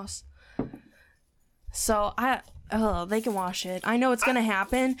my house. So they can wash it. I know it's gonna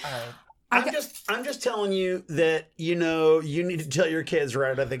happen. I'm just telling you that, you need to tell your kids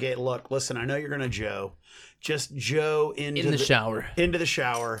right out of the gate, look, listen, I know you're going to Joe. Just Joe into the shower. Into the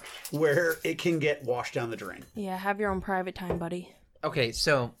shower where it can get washed down the drain. Yeah, have your own private time, buddy. Okay,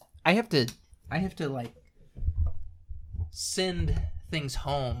 so I have to like send things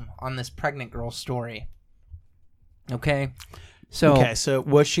home on this pregnant girl story. Okay? So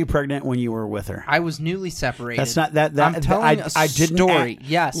was she pregnant when you were with her? I was newly separated. That's not that. I'm telling I a didn't story.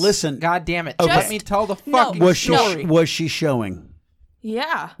 Yes. Listen. God damn it. Okay. Let me tell the fucking Was story. was she showing?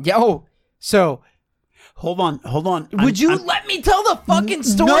 Yeah. Yeah. Oh, so hold on. would you let me tell the fucking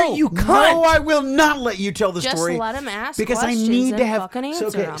story? No, You cunt. No, I will not let you tell the Just story. let him ask because I questions need to and have. fucking answer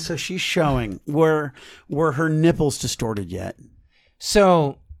them. So she's showing. Were her nipples distorted yet?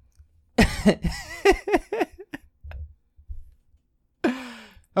 So.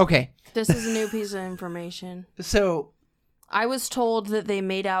 Okay. This is a new piece of information. So. I was told that they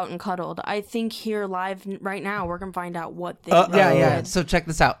made out and cuddled. I think here live right now we're gonna find out what they. Yeah. So check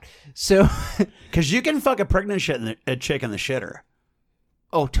this out. So. Because you can fuck a pregnant chick in the shitter.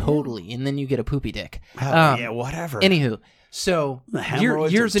 Oh, totally. And then you get a poopy dick. Oh, yeah, whatever. Anywho, so The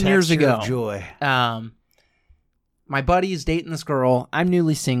hemorrhoids years of and years texture ago, of joy. My buddy is dating this girl. I'm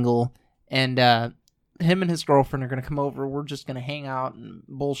newly single, and him and his girlfriend are gonna come over. We're just gonna hang out and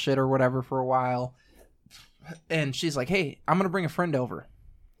bullshit or whatever for a while. And she's like, "Hey, I'm gonna bring a friend over,"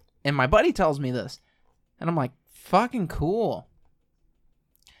 and my buddy tells me this, and I'm like, "Fucking cool."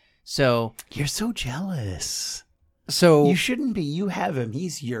 So You're so jealous. So you shouldn't be. You have him.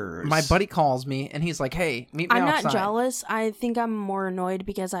 He's yours. My buddy calls me and he's like, "Hey, meet me I'm outside." not jealous. I think I'm more annoyed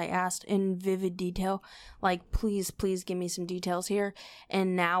because I asked in vivid detail, like, please give me some details here.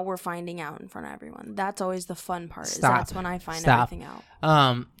 And now we're finding out in front of everyone. That's always the fun part. Is that's when I find everything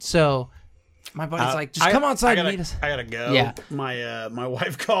out. So my buddy's like, just come outside and meet us. I gotta go. Yeah. My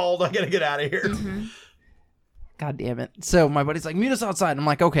wife called. I gotta get out of here. Mm-hmm. God damn it. So my buddy's like, meet us outside. I'm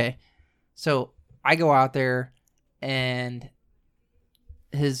like, okay. So I go out there and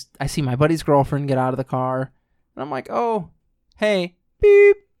I see my buddy's girlfriend get out of the car. And I'm like, oh, hey,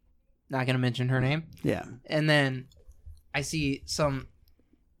 beep. Not going to mention her name. Yeah. And then I see some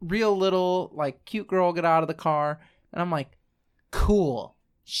real little, like, cute girl get out of the car. And I'm like, cool.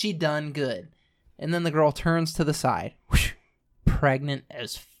 She done good. And then the girl turns to the side. Whoosh, pregnant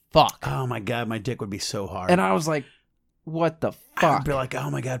as fuck. Oh, my God. My dick would be so hard. And I was like, what the fuck? I would be like, oh,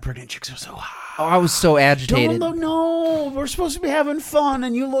 my God. Pregnant chicks are so hot. Oh, I was so agitated. Don't look, no. We're supposed to be having fun,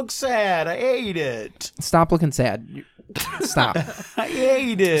 and you look sad. I hate it. Stop looking sad. Stop. I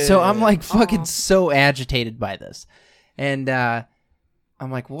hate it. So I'm like fucking so agitated by this. And I'm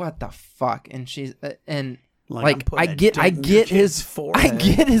like, what the fuck? And she's and like I get his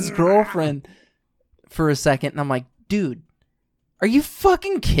girlfriend for a second, and I'm like, dude, are you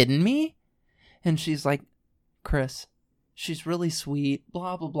fucking kidding me? And she's like, Chris, she's really sweet,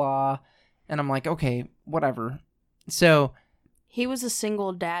 blah blah blah. And I'm like, okay, whatever. So he was a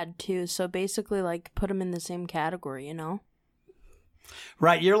single dad too, so basically like put him in the same category, you know?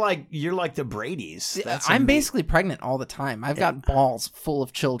 Right, you're like the Bradys. I'm basically pregnant all the time. I've got balls full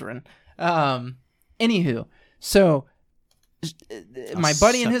of children. Anywho, so my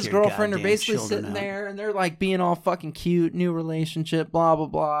buddy and his girlfriend are basically sitting there and they're like being all fucking cute, new relationship, blah blah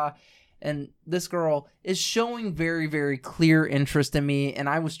blah. And this girl is showing very, very clear interest in me, and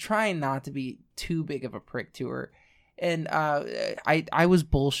I was trying not to be too big of a prick to her. And I was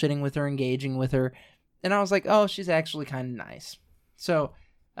bullshitting with her, engaging with her, and I was like, oh, she's actually kind of nice. So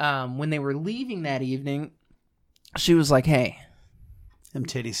when they were leaving that evening, she was like, hey. Them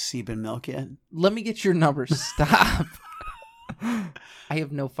titties seeping milk yet? Let me get your number. Stop. I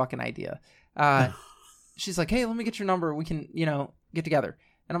have no fucking idea. She's like, hey, let me get your number. We can, get together.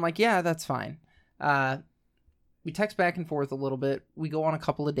 And I'm like, yeah, that's fine. We text back and forth a little bit. We go on a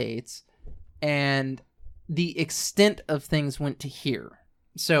couple of dates. And the extent of things went to here.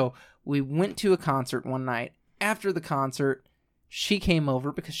 So we went to a concert one night. After the concert, she came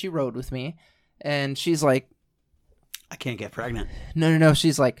over because she rode with me. And she's like, I can't get pregnant. No.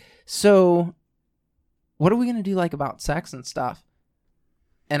 She's like, so what are we going to do like about sex and stuff?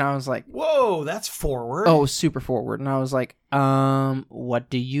 And I was like, whoa, that's forward. Oh, super forward. And I was like, what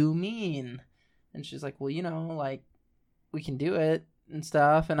do you mean? And she's like, well, like we can do it and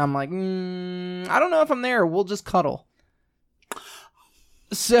stuff. And I'm like, I don't know if I'm there. We'll just cuddle.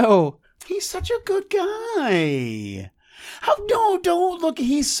 So he's such a good guy. Don't look.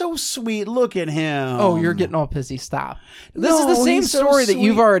 He's so sweet. Look at him. Oh, you're getting all pissy. Stop. This is the same story that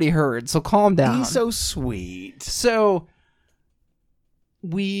you've already heard. So calm down. He's so sweet. So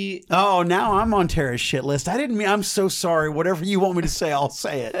Oh, now I'm on Tara's shit list. I didn't mean. I'm so sorry. Whatever you want me to say, I'll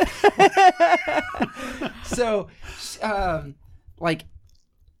say it. So, like,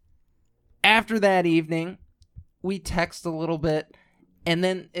 after that evening, we text a little bit, and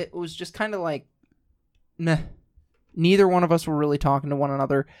then it was just kind of like, meh. Neither one of us were really talking to one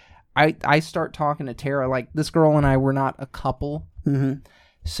another. I start talking to Tara. Like, this girl and I were not a couple. Mm-hmm.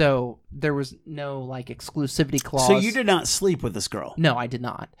 So there was no, like, exclusivity clause. So you did not sleep with this girl? No, I did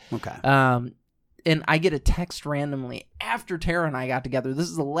not. Okay. And I get a text randomly after Tara and I got together. This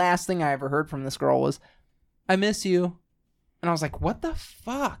is the last thing I ever heard from this girl was, I miss you. And I was like, what the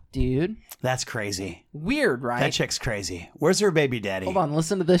fuck, dude? That's crazy. Weird, right? That chick's crazy. Where's her baby daddy? Hold on,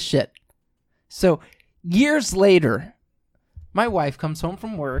 listen to this shit. So, years later, my wife comes home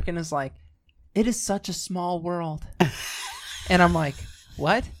from work and is like, it is such a small world. And I'm like,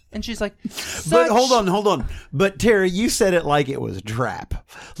 what? And she's like, but hold on. But Tara, you said it like it was trap.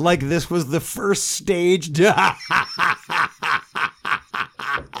 Like this was the first stage.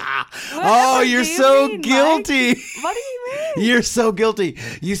 Oh, you're so guilty. Mike? What do you mean? You're so guilty.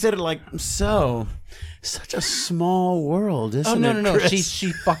 You said it like, such a small world, isn't it? No. Chris?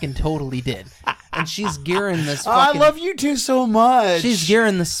 She fucking totally did. And she's gearing this I fucking... love you two so much. She's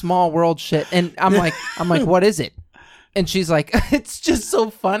gearing this small world shit. And I'm like, what is it? And she's like, it's just so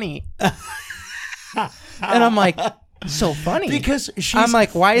funny. And I'm like, so funny? Because I'm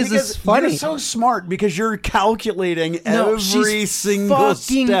like, why is this funny? You're so smart because you're calculating No, every she's single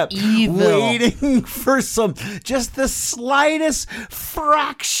fucking step, evil. waiting for just the slightest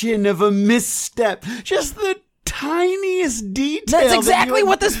fraction of a misstep, just the tiniest detail. That's exactly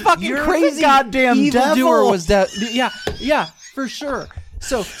what this fucking you're crazy the goddamn evildoer devil was. Yeah, for sure.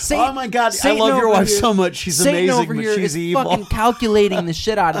 So, oh my God, I love your wife so much. She's Satan amazing, over but here she's is evil. fucking calculating the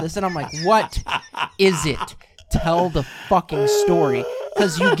shit out of this, and I'm like, what is it? Tell the fucking story,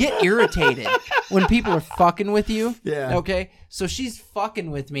 because you get irritated when people are fucking with you. Yeah. Okay. So she's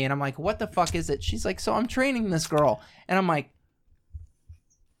fucking with me, and I'm like, what the fuck is it? She's like, so I'm training this girl, and I'm like,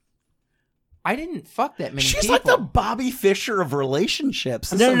 I didn't fuck that many people. She's like the Bobby Fischer of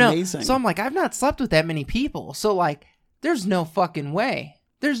relationships. It's No. amazing. So I'm like, I've not slept with that many people. So, like, there's no fucking way.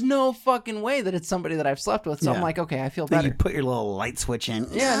 There's no fucking way that it's somebody that I've slept with. So I'm like, okay, I feel Then better. you put your little light switch in.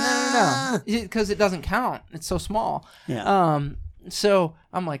 Yeah, no. Because it doesn't count. It's so small. Yeah. So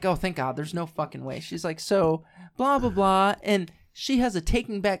I'm like, oh, thank God, there's no fucking way. She's like, so, blah, blah, blah. And she has a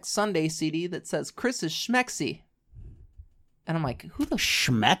Taking Back Sunday CD that says, Chris is schmexy. And I'm like, who the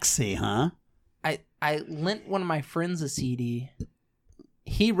Schmexy, huh? I lent one of my friends a CD.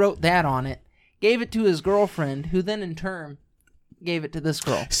 He wrote that on it, gave it to his girlfriend, who then in turn gave it to this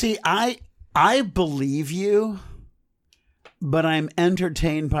girl. See, I believe you, but I'm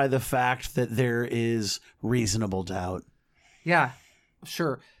entertained by the fact that there is reasonable doubt. Yeah,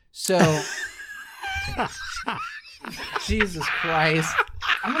 sure. So, Jesus Christ.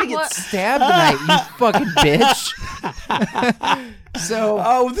 I'm going to get stabbed tonight, you fucking bitch. So,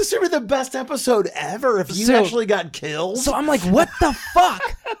 oh, this would be the best episode ever if you actually got killed. So I'm like, what the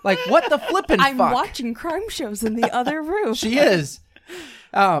fuck? Like, what the flippin' fuck? I'm watching crime shows in the other room. She is.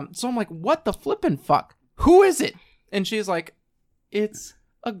 So I'm like, what the flippin' fuck? Who is it? And she's like, it's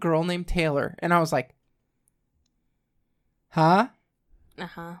a girl named Taylor. And I was like, huh?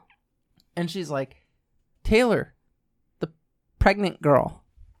 Uh-huh. And she's like, Taylor, the pregnant girl.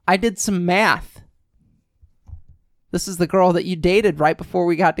 I did some math. This is the girl that you dated right before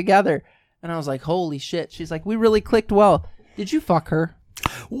we got together. And I was like, holy shit. She's like, we really clicked well. Did you fuck her?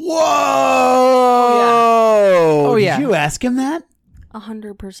 Whoa! Oh, yeah. Did you ask him that?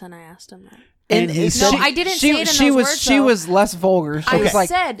 100% I asked him that. And he said, No, I didn't say it in those words, She though. was less vulgar. She I was like,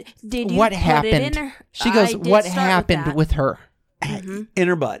 said, did you what put happened? it in her? She goes, I did what start happened that. with her? in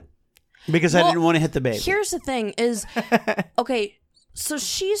her butt. Because I Well, didn't want to hit the baby. Here's the thing is, okay, so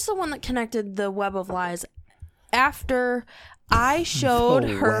she's the one that connected the web of lies after I showed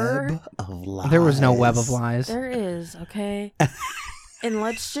The her. web of lies. There was no web of lies. There is, okay? And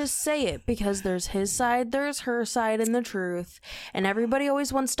let's just say it, because there's his side, there's her side, and the truth. And everybody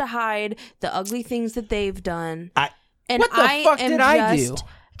always wants to hide the ugly things that they've done. And What the fuck am did I do? just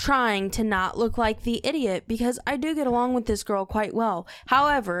trying to not look like the idiot, because I do get along with this girl quite well.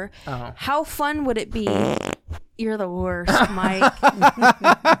 However, how fun would it be? You're the worst, Mike.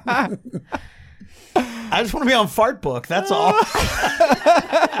 I just want to be on Fart Book. That's all.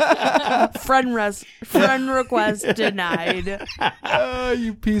 Friend request denied. Oh,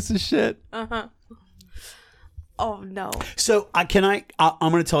 you piece of shit. Oh no. So I'm going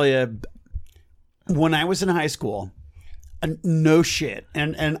to tell you, when I was in high school, no shit,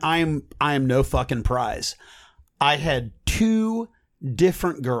 and I am no fucking prize. I had 2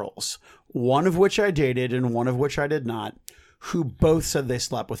 different girls, one of which I dated and one of which I did not, who both said they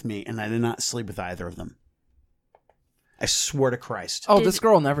slept with me, and I did not sleep with either of them. I swear to Christ. Oh, this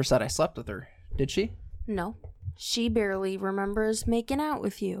girl never said I slept with her. Did she? No. She barely remembers making out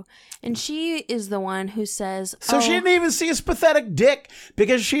with you. And she is the one who says... So she didn't even see his pathetic dick,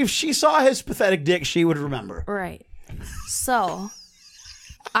 because if she saw his pathetic dick, she would remember. Right. So,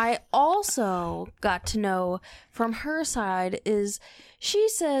 I also got to know from her side is she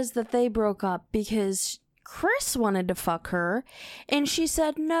says that they broke up because Chris wanted to fuck her. And she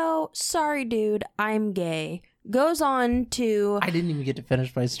said, no, sorry, dude, I'm gay. Goes on to... I didn't even get to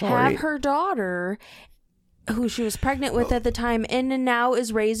finish my story. have her daughter... who she was pregnant with at the time, and now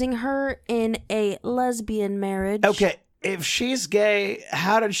is raising her in a lesbian marriage. Okay, if she's gay,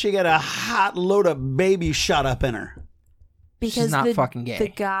 how did she get a hot load of baby shot up in her? Because She's not fucking gay. The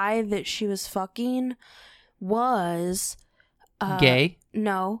guy that she was fucking was... Gay?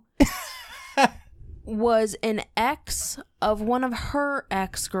 No. was an ex of one of her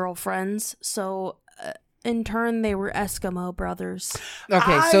ex-girlfriends, so... in turn, they were Eskimo brothers.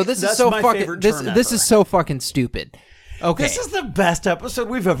 Okay, so this is so my fucking favorite this term this ever. is so fucking stupid. Okay. This is the best episode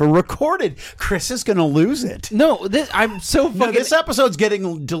we've ever recorded. Chris is going to lose it. No, I'm so fucking No, this episode's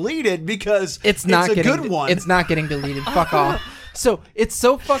getting deleted because it's not a getting good one. It's not getting deleted. Fuck off. So, it's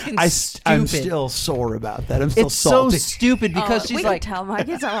so fucking stupid. I'm still sore about that. I'm still It's salty. so stupid because we she's can like, tell Mike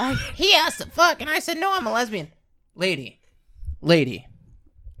it's all right. he asked to fuck, and I said, no, I'm a lesbian. Lady,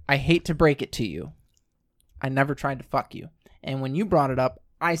 I hate to break it to you. I never tried to fuck you. And when you brought it up,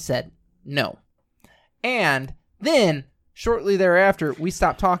 I said no. And then, shortly thereafter, we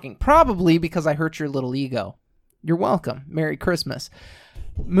stopped talking. Probably because I hurt your little ego. You're welcome. Merry Christmas.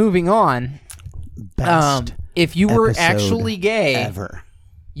 Moving on. Best If you were episode actually gay, ever.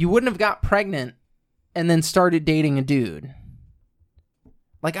 you wouldn't have got pregnant and then started dating a dude.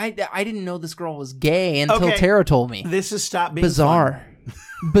 Like, I didn't know this girl was gay until Okay. Tara told me. This is stop being Bizarre.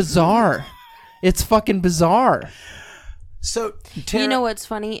 Bizarre. It's fucking bizarre. So, Tara, You know what's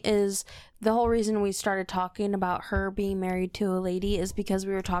funny is the whole reason we started talking about her being married to a lady is because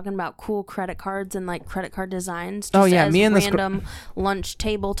we were talking about cool credit cards and like credit card designs. Just Oh, yeah, as me and this random lunch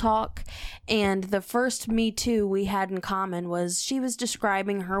table talk. And the first Me Too we had in common was she was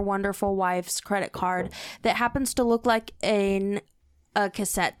describing her wonderful wife's credit card that happens to look like a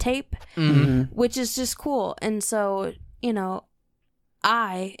cassette tape, which is just cool. And so, you know,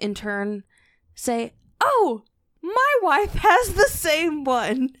 I in turn say, "Oh, my wife has the same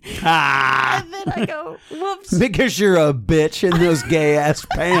one." Ah, And then I go, "Whoops." because you're a bitch in those gay ass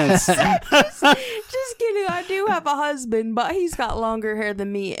pants. Just kidding. I do have a husband, but he's got longer hair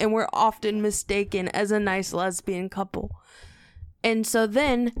than me, and we're often mistaken as a nice lesbian couple. And so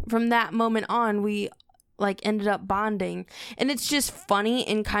then, from that moment on, we like ended up bonding, and it's just funny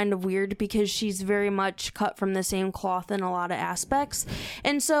and kind of weird because she's very much cut from the same cloth in a lot of aspects.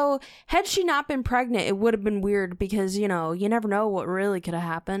 And so had she not been pregnant, it would have been weird because, you know, you never know what really could have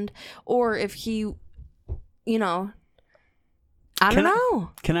happened, or if he, you know, I don't know.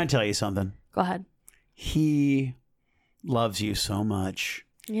 Can I tell you something? Go ahead. He loves you so much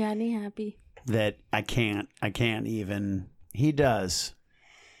Yeah, and he happy. that I can't even. He does.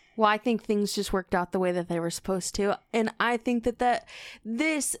 Well, I think things just worked out the way that they were supposed to. And I think that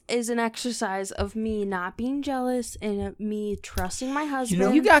this is an exercise of me not being jealous and me trusting my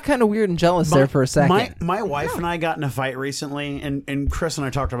husband. You got kind of weird and jealous there for a second. My wife and I got in a fight recently, and Chris and I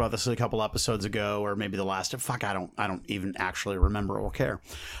talked about this a couple episodes ago, or maybe the last. Fuck, I don't even actually remember or care.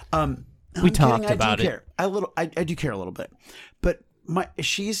 We talked about it. Care. I do care a little bit, but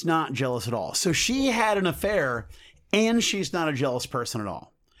she's not jealous at all. So she had an affair, and she's not a jealous person at all.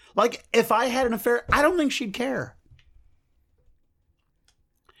 Like, if I had an affair, I don't think she'd care.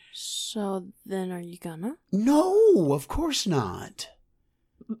 So then are you gonna? No, of course not.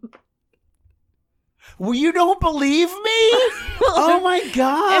 Well, you don't believe me? Oh my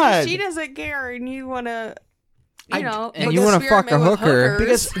God. If she doesn't care and you want to, you know, and you wanna fuck a experiment with hooker.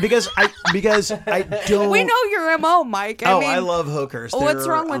 hookers. because I don't. We know your MO, Mike. I mean, I love hookers. what's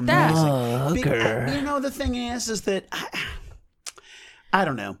They're wrong with that? amazing. Hooker. You know, the thing is that I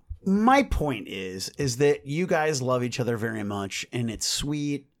don't know. My point is that you guys love each other very much, and it's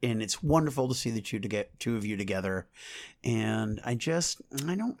sweet, and it's wonderful to see the two of you together. And I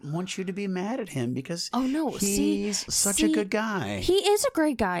don't want you to be mad at him because Oh no! he's such a good guy. He is a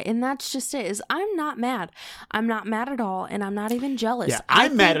great guy, and that's just it. Is I'm not mad. I'm not mad at all, and I'm not even jealous. Yeah,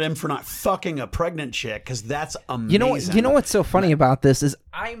 I'm mad at him for not fucking a pregnant chick because that's amazing. You know what's so funny about this is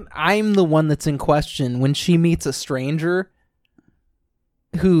I'm the one that's in question when she meets a stranger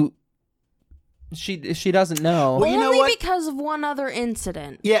who She doesn't know. Well, you know Only what? because of one other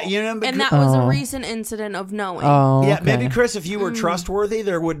incident. Yeah, you know, And that was a recent incident of knowing. Oh, yeah, okay. maybe Chris, if you were trustworthy,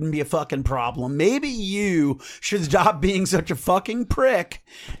 there wouldn't be a fucking problem. Maybe you should stop being such a fucking prick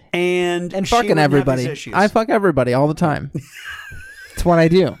and And she fucking wouldn't have these everybody. issues. I fuck everybody all the time. It's what I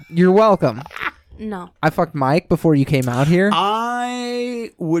do. You're welcome. No. I fucked Mike before you came out here.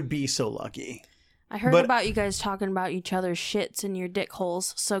 I would be so lucky. I heard But- about you guys talking about each other's shits and your dick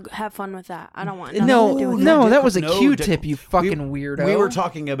holes, so have fun with that. I don't want nothing to do with No, that. that was a No, Q-tip, dick- you fucking weirdo. We were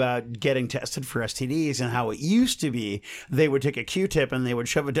talking about getting tested for STDs and how it used to be they would take a Q-tip and they would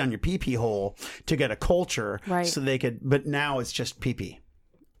shove it down your pee-pee hole to get a culture, Right. so they could. But now it's just pee-pee.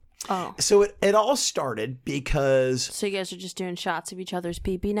 Oh. So it all started because. So you guys are just doing shots of each other's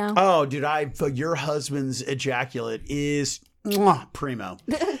pee-pee now? Oh, dude, your husband's ejaculate is primo.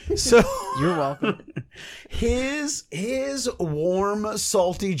 So You're welcome. his warm,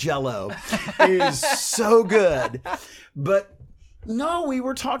 salty jello is so good. But no, we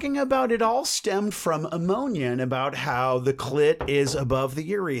were talking about it all stemmed from ammonia and about how the clit is above the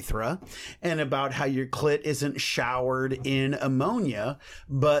urethra and about how your clit isn't showered in ammonia,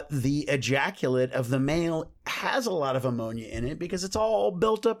 but the ejaculate of the male has a lot of ammonia in it because it's all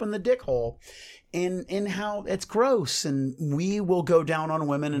built up in the dick hole. And how it's gross, and we will go down on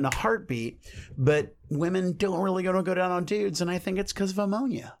women in a heartbeat, but women don't really go down on dudes, and I think it's because of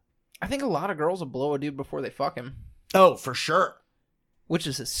ammonia. I think a lot of girls will blow a dude before they fuck him, Oh, for sure. which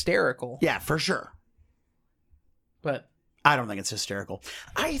is hysterical. Yeah, for sure. But I don't think it's hysterical.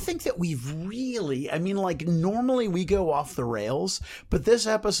 I think that like normally we go off the rails, but this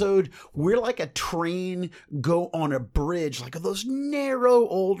episode, we're like a train go on a bridge, like those narrow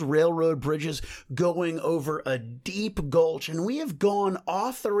old railroad bridges going over a deep gulch. And we have gone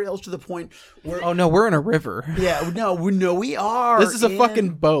off the rails to the point where... oh no, we're in a river. Yeah, no, we are. This is a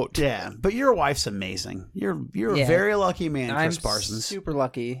fucking boat. Yeah, but your wife's amazing. You're a very lucky man, Chris I'm Parsons. super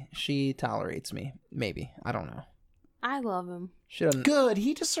lucky. She tolerates me. Maybe. I don't know. I love him. She doesn't. Good,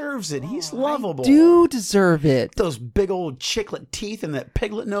 he deserves it. He's lovable. Do deserve it. Those big old chiclet teeth and that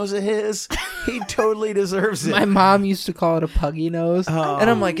piglet nose of his. He totally deserves it. My mom used to call it a puggy nose, Oh. and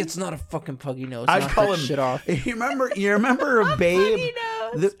I'm like, it's not a fucking puggy nose. I'd Knock call that him. shit off. You remember Babe?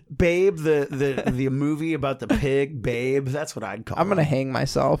 The movie about the pig, Babe. That's what I'd call. I'm gonna him. hang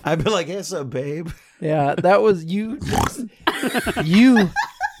myself. I'd be like, "Hey, so Babe." Yeah, that was you. You,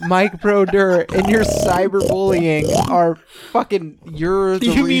 Mike Broder, and your cyberbullying are fucking. You're the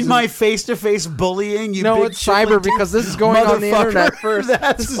You mean reason. my face-to-face bullying? You No, big it's cyber chiclet because teeth this is going on the motherfucker? internet first.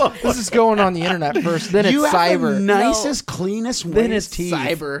 That's This is going on the internet first. Then you it's have cyber. the nicest, cleanest, Then whitest it's teeth.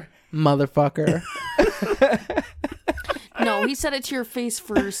 cyber, motherfucker. No, he said it to your face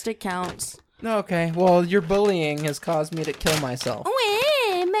first. It counts. Okay, well, your bullying has caused me to kill myself.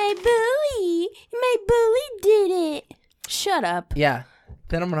 Wait, my bully did it. Shut up. Yeah.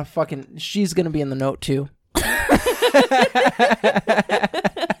 Then I'm gonna fucking. She's gonna be in the note too.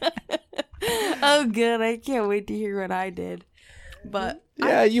 Oh, good. I can't wait to hear what I did. But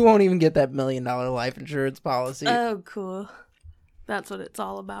Yeah, you won't even get that $1 million life insurance policy. oh, cool. That's what it's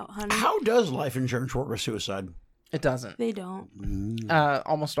all about, honey. How does life insurance work with suicide? It doesn't. They don't.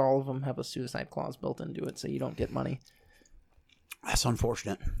 Almost all of them have a suicide clause built into it, so you don't get money. That's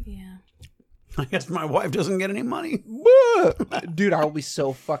unfortunate. Yeah. I guess my wife doesn't get any money. Dude, I'll be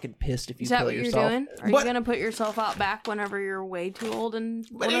so fucking pissed if you Is that kill what you're yourself. doing? Are What? you gonna put yourself out back whenever you're way too old and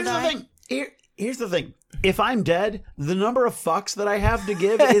But wanna here's die? the thing. Here's the thing. If I'm dead, the number of fucks that I have to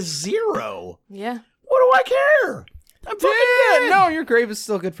give is 0. Yeah. What do I care? I'm fucking dead. No, your grave is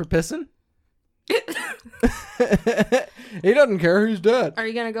still good for pissing. He doesn't care. He's dead. Are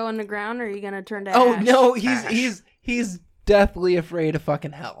you gonna go in the ground or are you gonna turn to Oh ash? no, he's deathly afraid of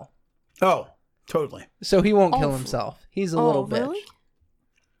fucking hell. Oh, totally. So he won't kill Oh, himself. He's a Oh, little bitch. really?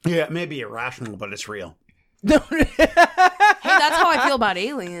 Yeah, it may be irrational, but it's real. No. Hey, that's how I feel about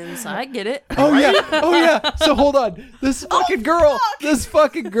aliens. I get it. Oh yeah. So hold on. This fucking girl. This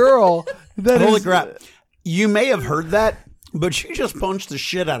fucking girl. That Holy is- crap. You may have heard that, but she just punched the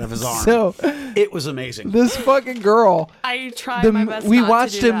shit out of his arm. So It was amazing. this fucking girl. I try my best We not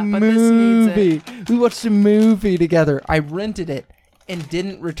watched to do a that, but this needs movie. it. We watched a movie together. I rented it and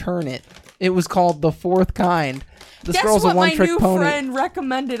didn't return it. It was called The Fourth Kind. This Guess girl's what a my one-trick new pony. friend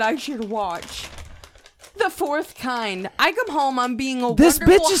recommended I should watch? The Fourth Kind. I come home, I'm being a This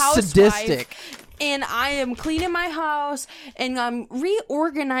wonderful bitch is housewife, sadistic. and I am cleaning my house, and I'm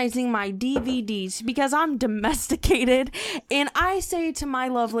reorganizing my DVDs because I'm domesticated. And I say to my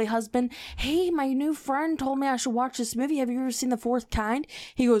lovely husband, "Hey, my new friend told me I should watch this movie. Have you ever seen The Fourth Kind?"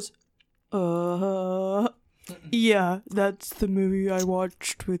 He goes, yeah, that's the movie I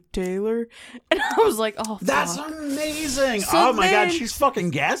watched with Taylor. And I was like, oh, That's fuck. amazing. So Oh my God, then- she's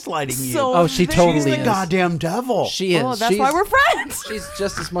fucking gaslighting you. So Oh, she then- totally she's the is. goddamn devil. She is. Oh, that's why we're friends. She's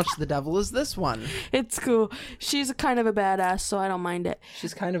just as much the devil as this one. It's cool. She's kind of a badass, so I don't mind it.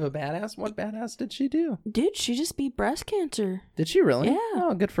 She's kind of a badass. What badass did she do? Dude, she just beat breast cancer. Did she really? Yeah.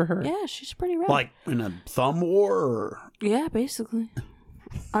 Oh, good for her. Yeah, she's pretty rad. Like in a thumb war? Or... Yeah, basically.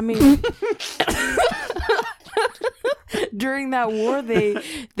 I mean, during that war,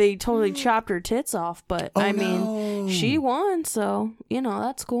 they totally chopped her tits off. But I mean, she won, so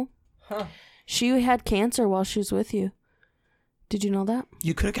that's cool. Huh. She had cancer while she was with you. Did you know that?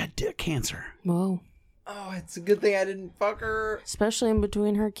 You could have got dick cancer. Whoa! Oh, it's a good thing I didn't fuck her. Especially in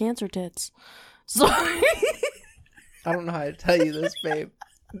between her cancer tits. Sorry. I don't know how to tell you this, babe.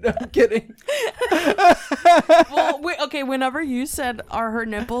 No, I'm kidding. Well, okay, whenever you said, are her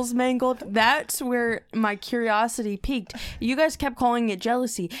nipples mangled, that's where my curiosity peaked. You guys kept calling it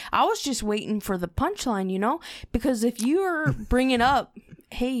jealousy. I was just waiting for the punchline, because if you were bringing up,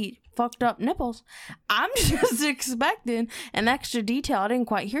 hey, fucked up nipples, I'm just expecting an extra detail I didn't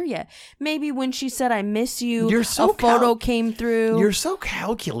quite hear yet. Maybe when she said, I miss you, You're so a photo came through. You're so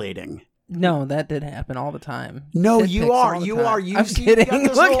calculating. No, that did happen all the time. No, Dick you pics are. all the You time. are. You I'm see, kidding. you got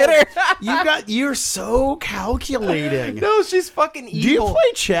this Look at her. You're so calculating. No, she's fucking evil. Do you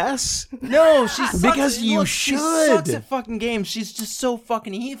play chess? No, she's Because you She should. sucks at fucking games. She's just so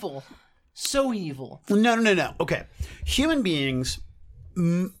fucking evil. So evil. No. Okay. Human beings,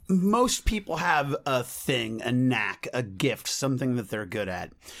 most people have a thing, a knack, a gift, something that they're good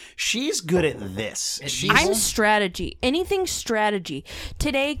at. She's good at this. I'm strategy. Anything strategy.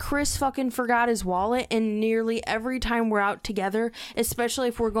 Today, Chris fucking forgot his wallet, and nearly every time we're out together, especially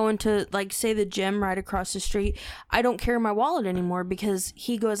if we're going to, like, say, the gym right across the street, I don't carry my wallet anymore because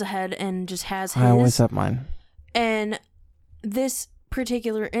he goes ahead and just has his. I always have mine. And this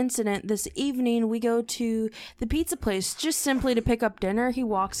particular incident, this evening, we go to the pizza place just simply to pick up dinner. He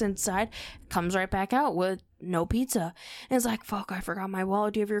walks inside, comes right back out with no pizza, and it's like, fuck, I forgot my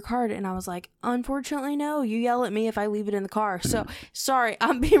wallet, do you have your card? And I was like, unfortunately, no. You yell at me if I leave it in the car, so sorry,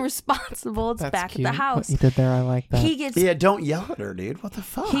 I'm being responsible. It's back at the house. What you did there, I like that. He gets Yeah, don't yell at her, dude. What the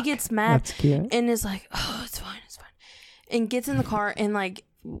fuck? he gets mad. That's cute. And is like, oh, it's fine, and gets in the car and like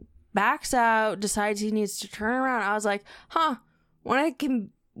backs out, decides he needs to turn around. I was like,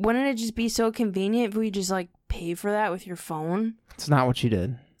 wouldn't it just be so convenient if we just like pay for that with your phone? It's not what you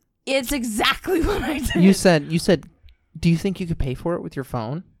did. It's exactly what I did. You said, do you think you could pay for it with your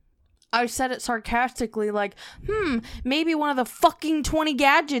phone? I said it sarcastically, like, maybe one of the fucking 20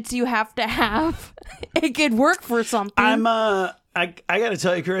 gadgets you have to have, it could work for something. I gotta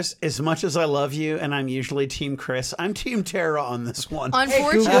tell you, Chris, as much as I love you and I'm usually Team Chris, I'm Team Tara on this one.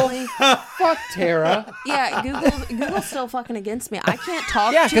 Unfortunately, Fuck Tara. yeah, Google's still fucking against me. I can't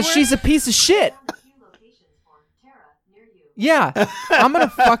talk Yeah, to because her. she's a piece of shit. Yeah, I'm gonna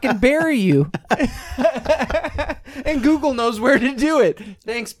fucking bury you. And Google knows where to do it.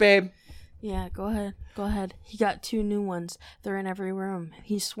 Thanks, babe. Yeah, go ahead. He got 2 new ones. They're in every room.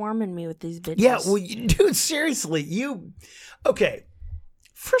 He's swarming me with these bitches. Yeah, well, dude, seriously, okay.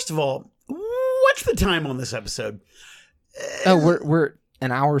 First of all, what's the time on this episode? Oh, we're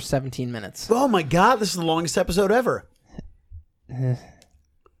an hour 17 minutes. Oh my God, this is the longest episode ever.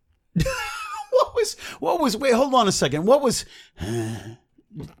 What was? Wait, hold on a second. What was?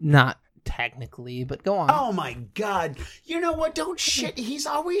 Not technically, but go on. Oh my God! You know what? Don't shit. He's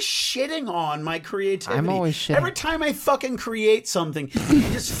always shitting on my creativity. I'm always shitting. Every time I fucking create something, you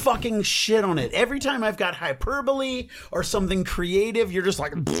just fucking shit on it. Every time I've got hyperbole or something creative, you're just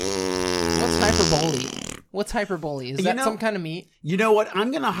like. What's hyperbole? What's hyperbole? Is that some kind of meat? You know what?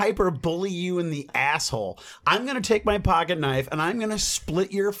 I'm going to hyperbully you in the asshole. I'm going to take my pocket knife and I'm going to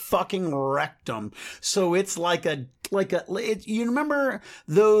split your fucking rectum. So it's you remember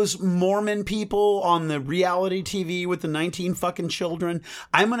those Mormon people on the reality TV with the 19 fucking children?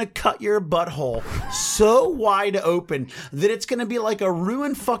 I'm going to cut your butthole so wide open that it's going to be like a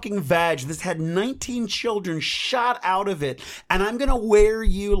ruined fucking vag that's had 19 children shot out of it. And I'm going to wear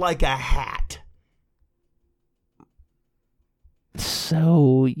you like a hat.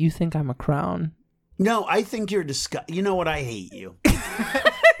 So, you think I'm a clown? No, I think you're disgusting. You know what? I hate you.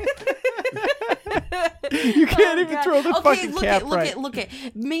 You can't even God. throw the fucking cap right. Look at.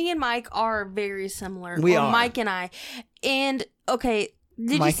 Me and Mike are very similar. We are. Mike and I. And, okay.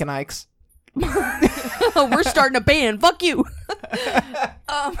 Mike and Ike's. We're starting a band. Fuck you.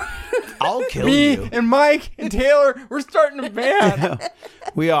 I'll kill Me you. and Mike and Taylor, we're starting a band.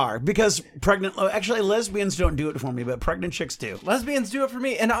 We are, because actually lesbians don't do it for me, but pregnant chicks do. Lesbians do it for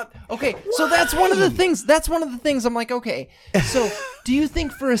me. And okay, so that's one of the things. That's one of the things. I'm like, okay, so do you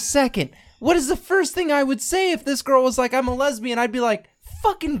think for a second, what is the first thing I would say if this girl was like, I'm a lesbian? I'd be like,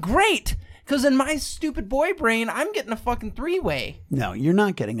 fucking great. Because in my stupid boy brain, I'm getting a fucking 3-way. No, you're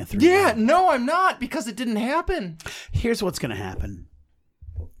not getting a 3-way. Yeah, no, I'm not, because it didn't happen. Here's what's going to happen.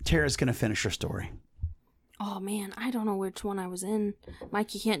 Tara's going to finish her story. Oh, man, I don't know which one I was in.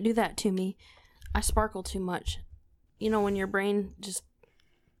 Mike, you can't do that to me. I sparkle too much. You know, when your brain just...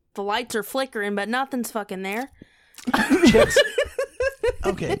 The lights are flickering, but nothing's fucking there. Chips.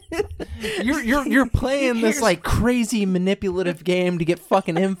 Okay. You're playing this like crazy manipulative game to get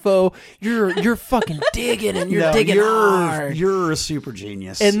fucking info. You're fucking digging and you're digging hard. You're a super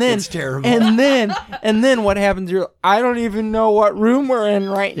genius. And then it's terrible. And then what happens? I don't even know what room we're in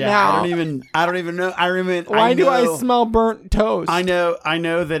right now. I don't even know. Why do I smell burnt toast? I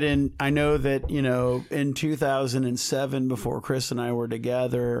know that in 2007, before Chris and I were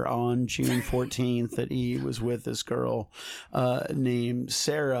together on June 14th, that he was with this girl named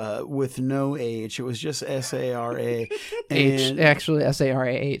Sarah with no H. It was just S-A-R-A. H, actually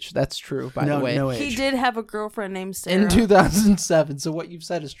S-A-R-A-H. That's true, by the way. No H. He did have a girlfriend named Sarah. In 2007. So what you've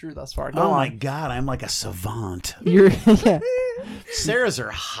said is true thus far. Go on. My God, I'm like a savant. Yeah. Sarah's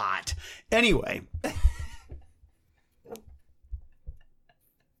are hot. Anyway.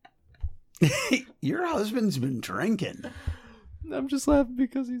 Your husband's been drinking. I'm just laughing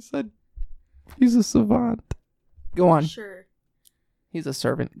because he said he's a savant. Go on. Sure. He's a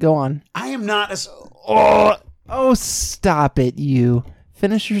servant. Go on. I am not Oh, stop it, you.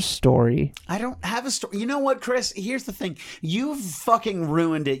 Finish your story. I don't have a story. You know what, Chris? Here's the thing. You've fucking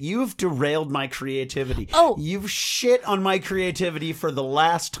ruined it. You've derailed my creativity. Oh. You've shit on my creativity for the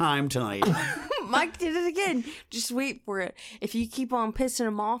last time tonight. Mike did it again. Just wait for it. If you keep on pissing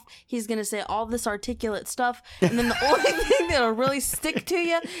him off, he's going to say all this articulate stuff. And then the only thing that'll really stick to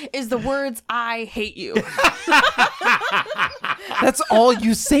you is the words, I hate you. That's all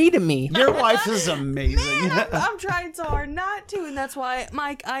you say to me. Your wife is amazing. I'm trying so hard not to. And that's why,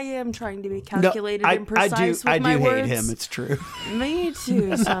 Mike, I am trying to be calculated and precise I with my do words. hate him. It's true. Me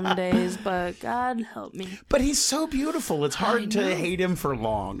too some days, but God help me. But he's so beautiful. It's hard to hate him for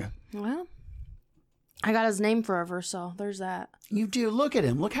long. Well, I got his name forever, so there's that. You do. Look at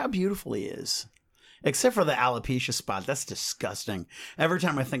him. Look how beautiful he is. Except for the alopecia spot. That's disgusting. Every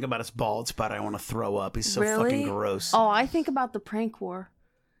time I think about his bald spot, I want to throw up. He's so fucking gross. Oh, I think about the prank war.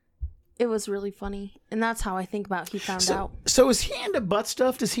 It was really funny. And that's how I think about he found out. So is he into butt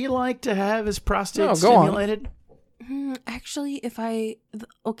stuff? Does he like to have his prostate No, go on. stimulated? Actually,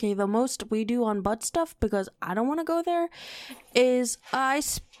 the most we do on butt stuff, because I don't want to go there, is I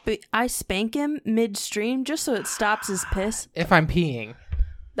spank him midstream just so it stops his piss. If I'm peeing.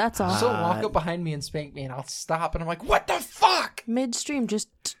 That's all. So walk up behind me and spank me and I'll stop and I'm like, what the fuck? Midstream, just...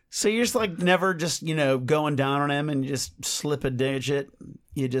 So you're just like never just, going down on him and you just slip a digit.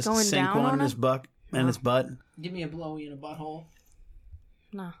 You just Going sink down one on in his butt and his butt. Give me a blowy in a butthole.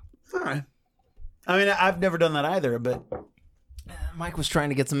 No. All right. I mean, I've never done that either, but Mike was trying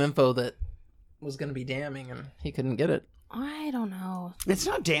to get some info that was going to be damning and he couldn't get it. I don't know. it's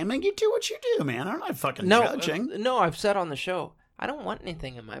not damning. You do what you do, man. I'm not fucking judging. No, I've said on the show, I don't want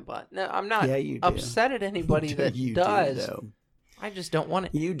anything in my butt. No, I'm not Yeah, you do. upset at anybody that You does. do, though. I just don't want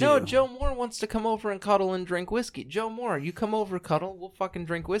it. You do. No, Joe Moore wants to come over and cuddle and drink whiskey. Joe Moore, you come over, cuddle, we'll fucking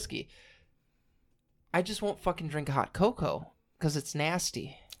drink whiskey. I just won't fucking drink hot cocoa because it's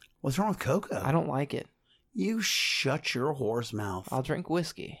nasty. What's wrong with cocoa? I don't like it. You shut your whore's mouth. I'll drink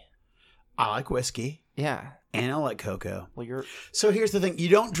whiskey. I like whiskey Yeah. and I like cocoa. Well, you're... So here's the thing. You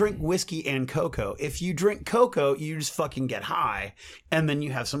don't drink whiskey and cocoa. If you drink cocoa, you just fucking get high and then you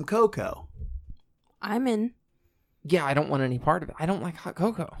have some cocoa. I'm in. Yeah, I don't want any part of it. I don't like hot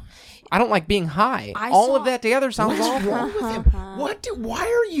cocoa. I don't like being high. I All saw- of that together sounds What's awful. wrong with him? Why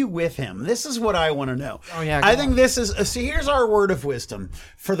are you with him? This is what I want to know. Oh, yeah, I go think on. this is, see, here's our word of wisdom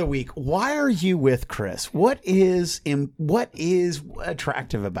for the week. Why are you with Chris? What is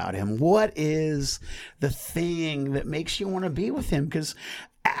attractive about him? What is the thing that makes you want to be with him? Because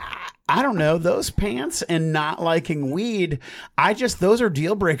I don't know, those pants and not liking weed, those are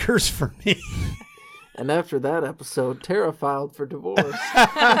deal breakers for me. And after that episode, Tara filed for divorce.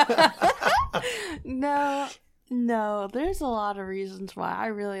 No, there's a lot of reasons why I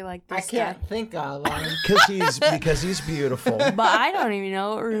really like this guy. think of one. Because he's beautiful. But I don't even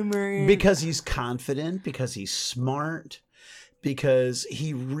know what room we're in. Because he's confident, because he's smart, because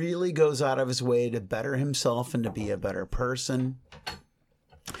he really goes out of his way to better himself and to be a better person.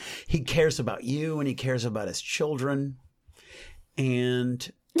 He cares about you and he cares about his children.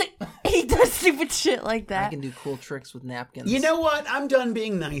 And He does stupid shit like I that. can do cool tricks with napkins. you know what? I'm done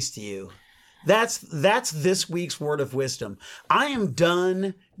being nice to you. That's this week's word of wisdom. I am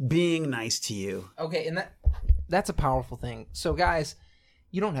done being nice to you. Okay, and that's a powerful thing. So, guys,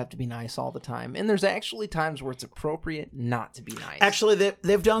 you don't have to be nice all the time. And there's actually times where it's appropriate not to be nice. Actually,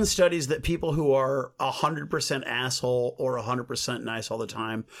 they've done studies that people who are 100% asshole or 100% nice all the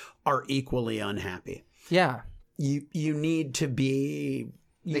time are equally unhappy. Yeah. You need to be...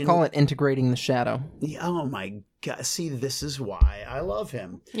 They call it integrating the shadow. Oh my God. See, this is why I love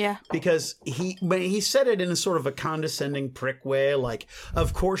him. Yeah. Because he said it in a sort of a condescending prick way, like,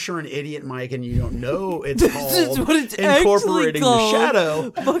 of course you're an idiot, Mike, and you don't know it's called what it's incorporating actually the shadow.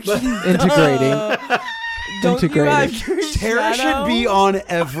 Integrating. Don't you Integrating. have your Tara shadow? should be on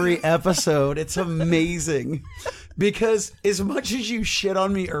every episode. It's amazing. Because as much as you shit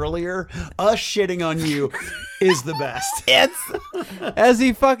on me earlier, us shitting on you is the best. As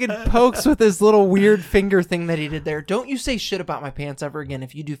he fucking pokes with his little weird finger thing that he did there. Don't you say shit about my pants ever again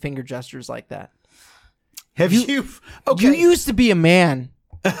if you do finger gestures like that. Have you? Okay. You used to be a man.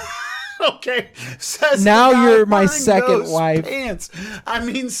 Okay. Says Now the guy you're my wearing second those wife. Pants. I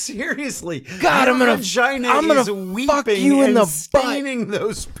mean, seriously. God, your I'm gonna vagina fuck is weeping you in and the butt. staining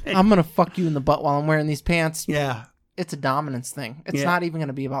those pants. I'm going to fuck you in the butt while I'm wearing these pants. Yeah. It's a dominance thing. It's Yeah. not even going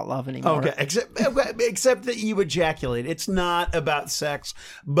to be about love anymore. Okay. Except that you ejaculate. It's not about sex,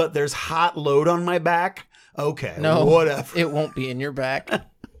 but there's hot load on my back. Okay. No, Whatever. it won't be in your back.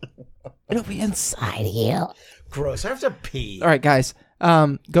 It'll be inside you. Gross. I have to pee. All right, guys.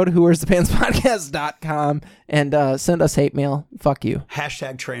 Go to whowersthepantspodcast.com and send us hate mail. Fuck you.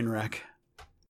 Hashtag train wreck.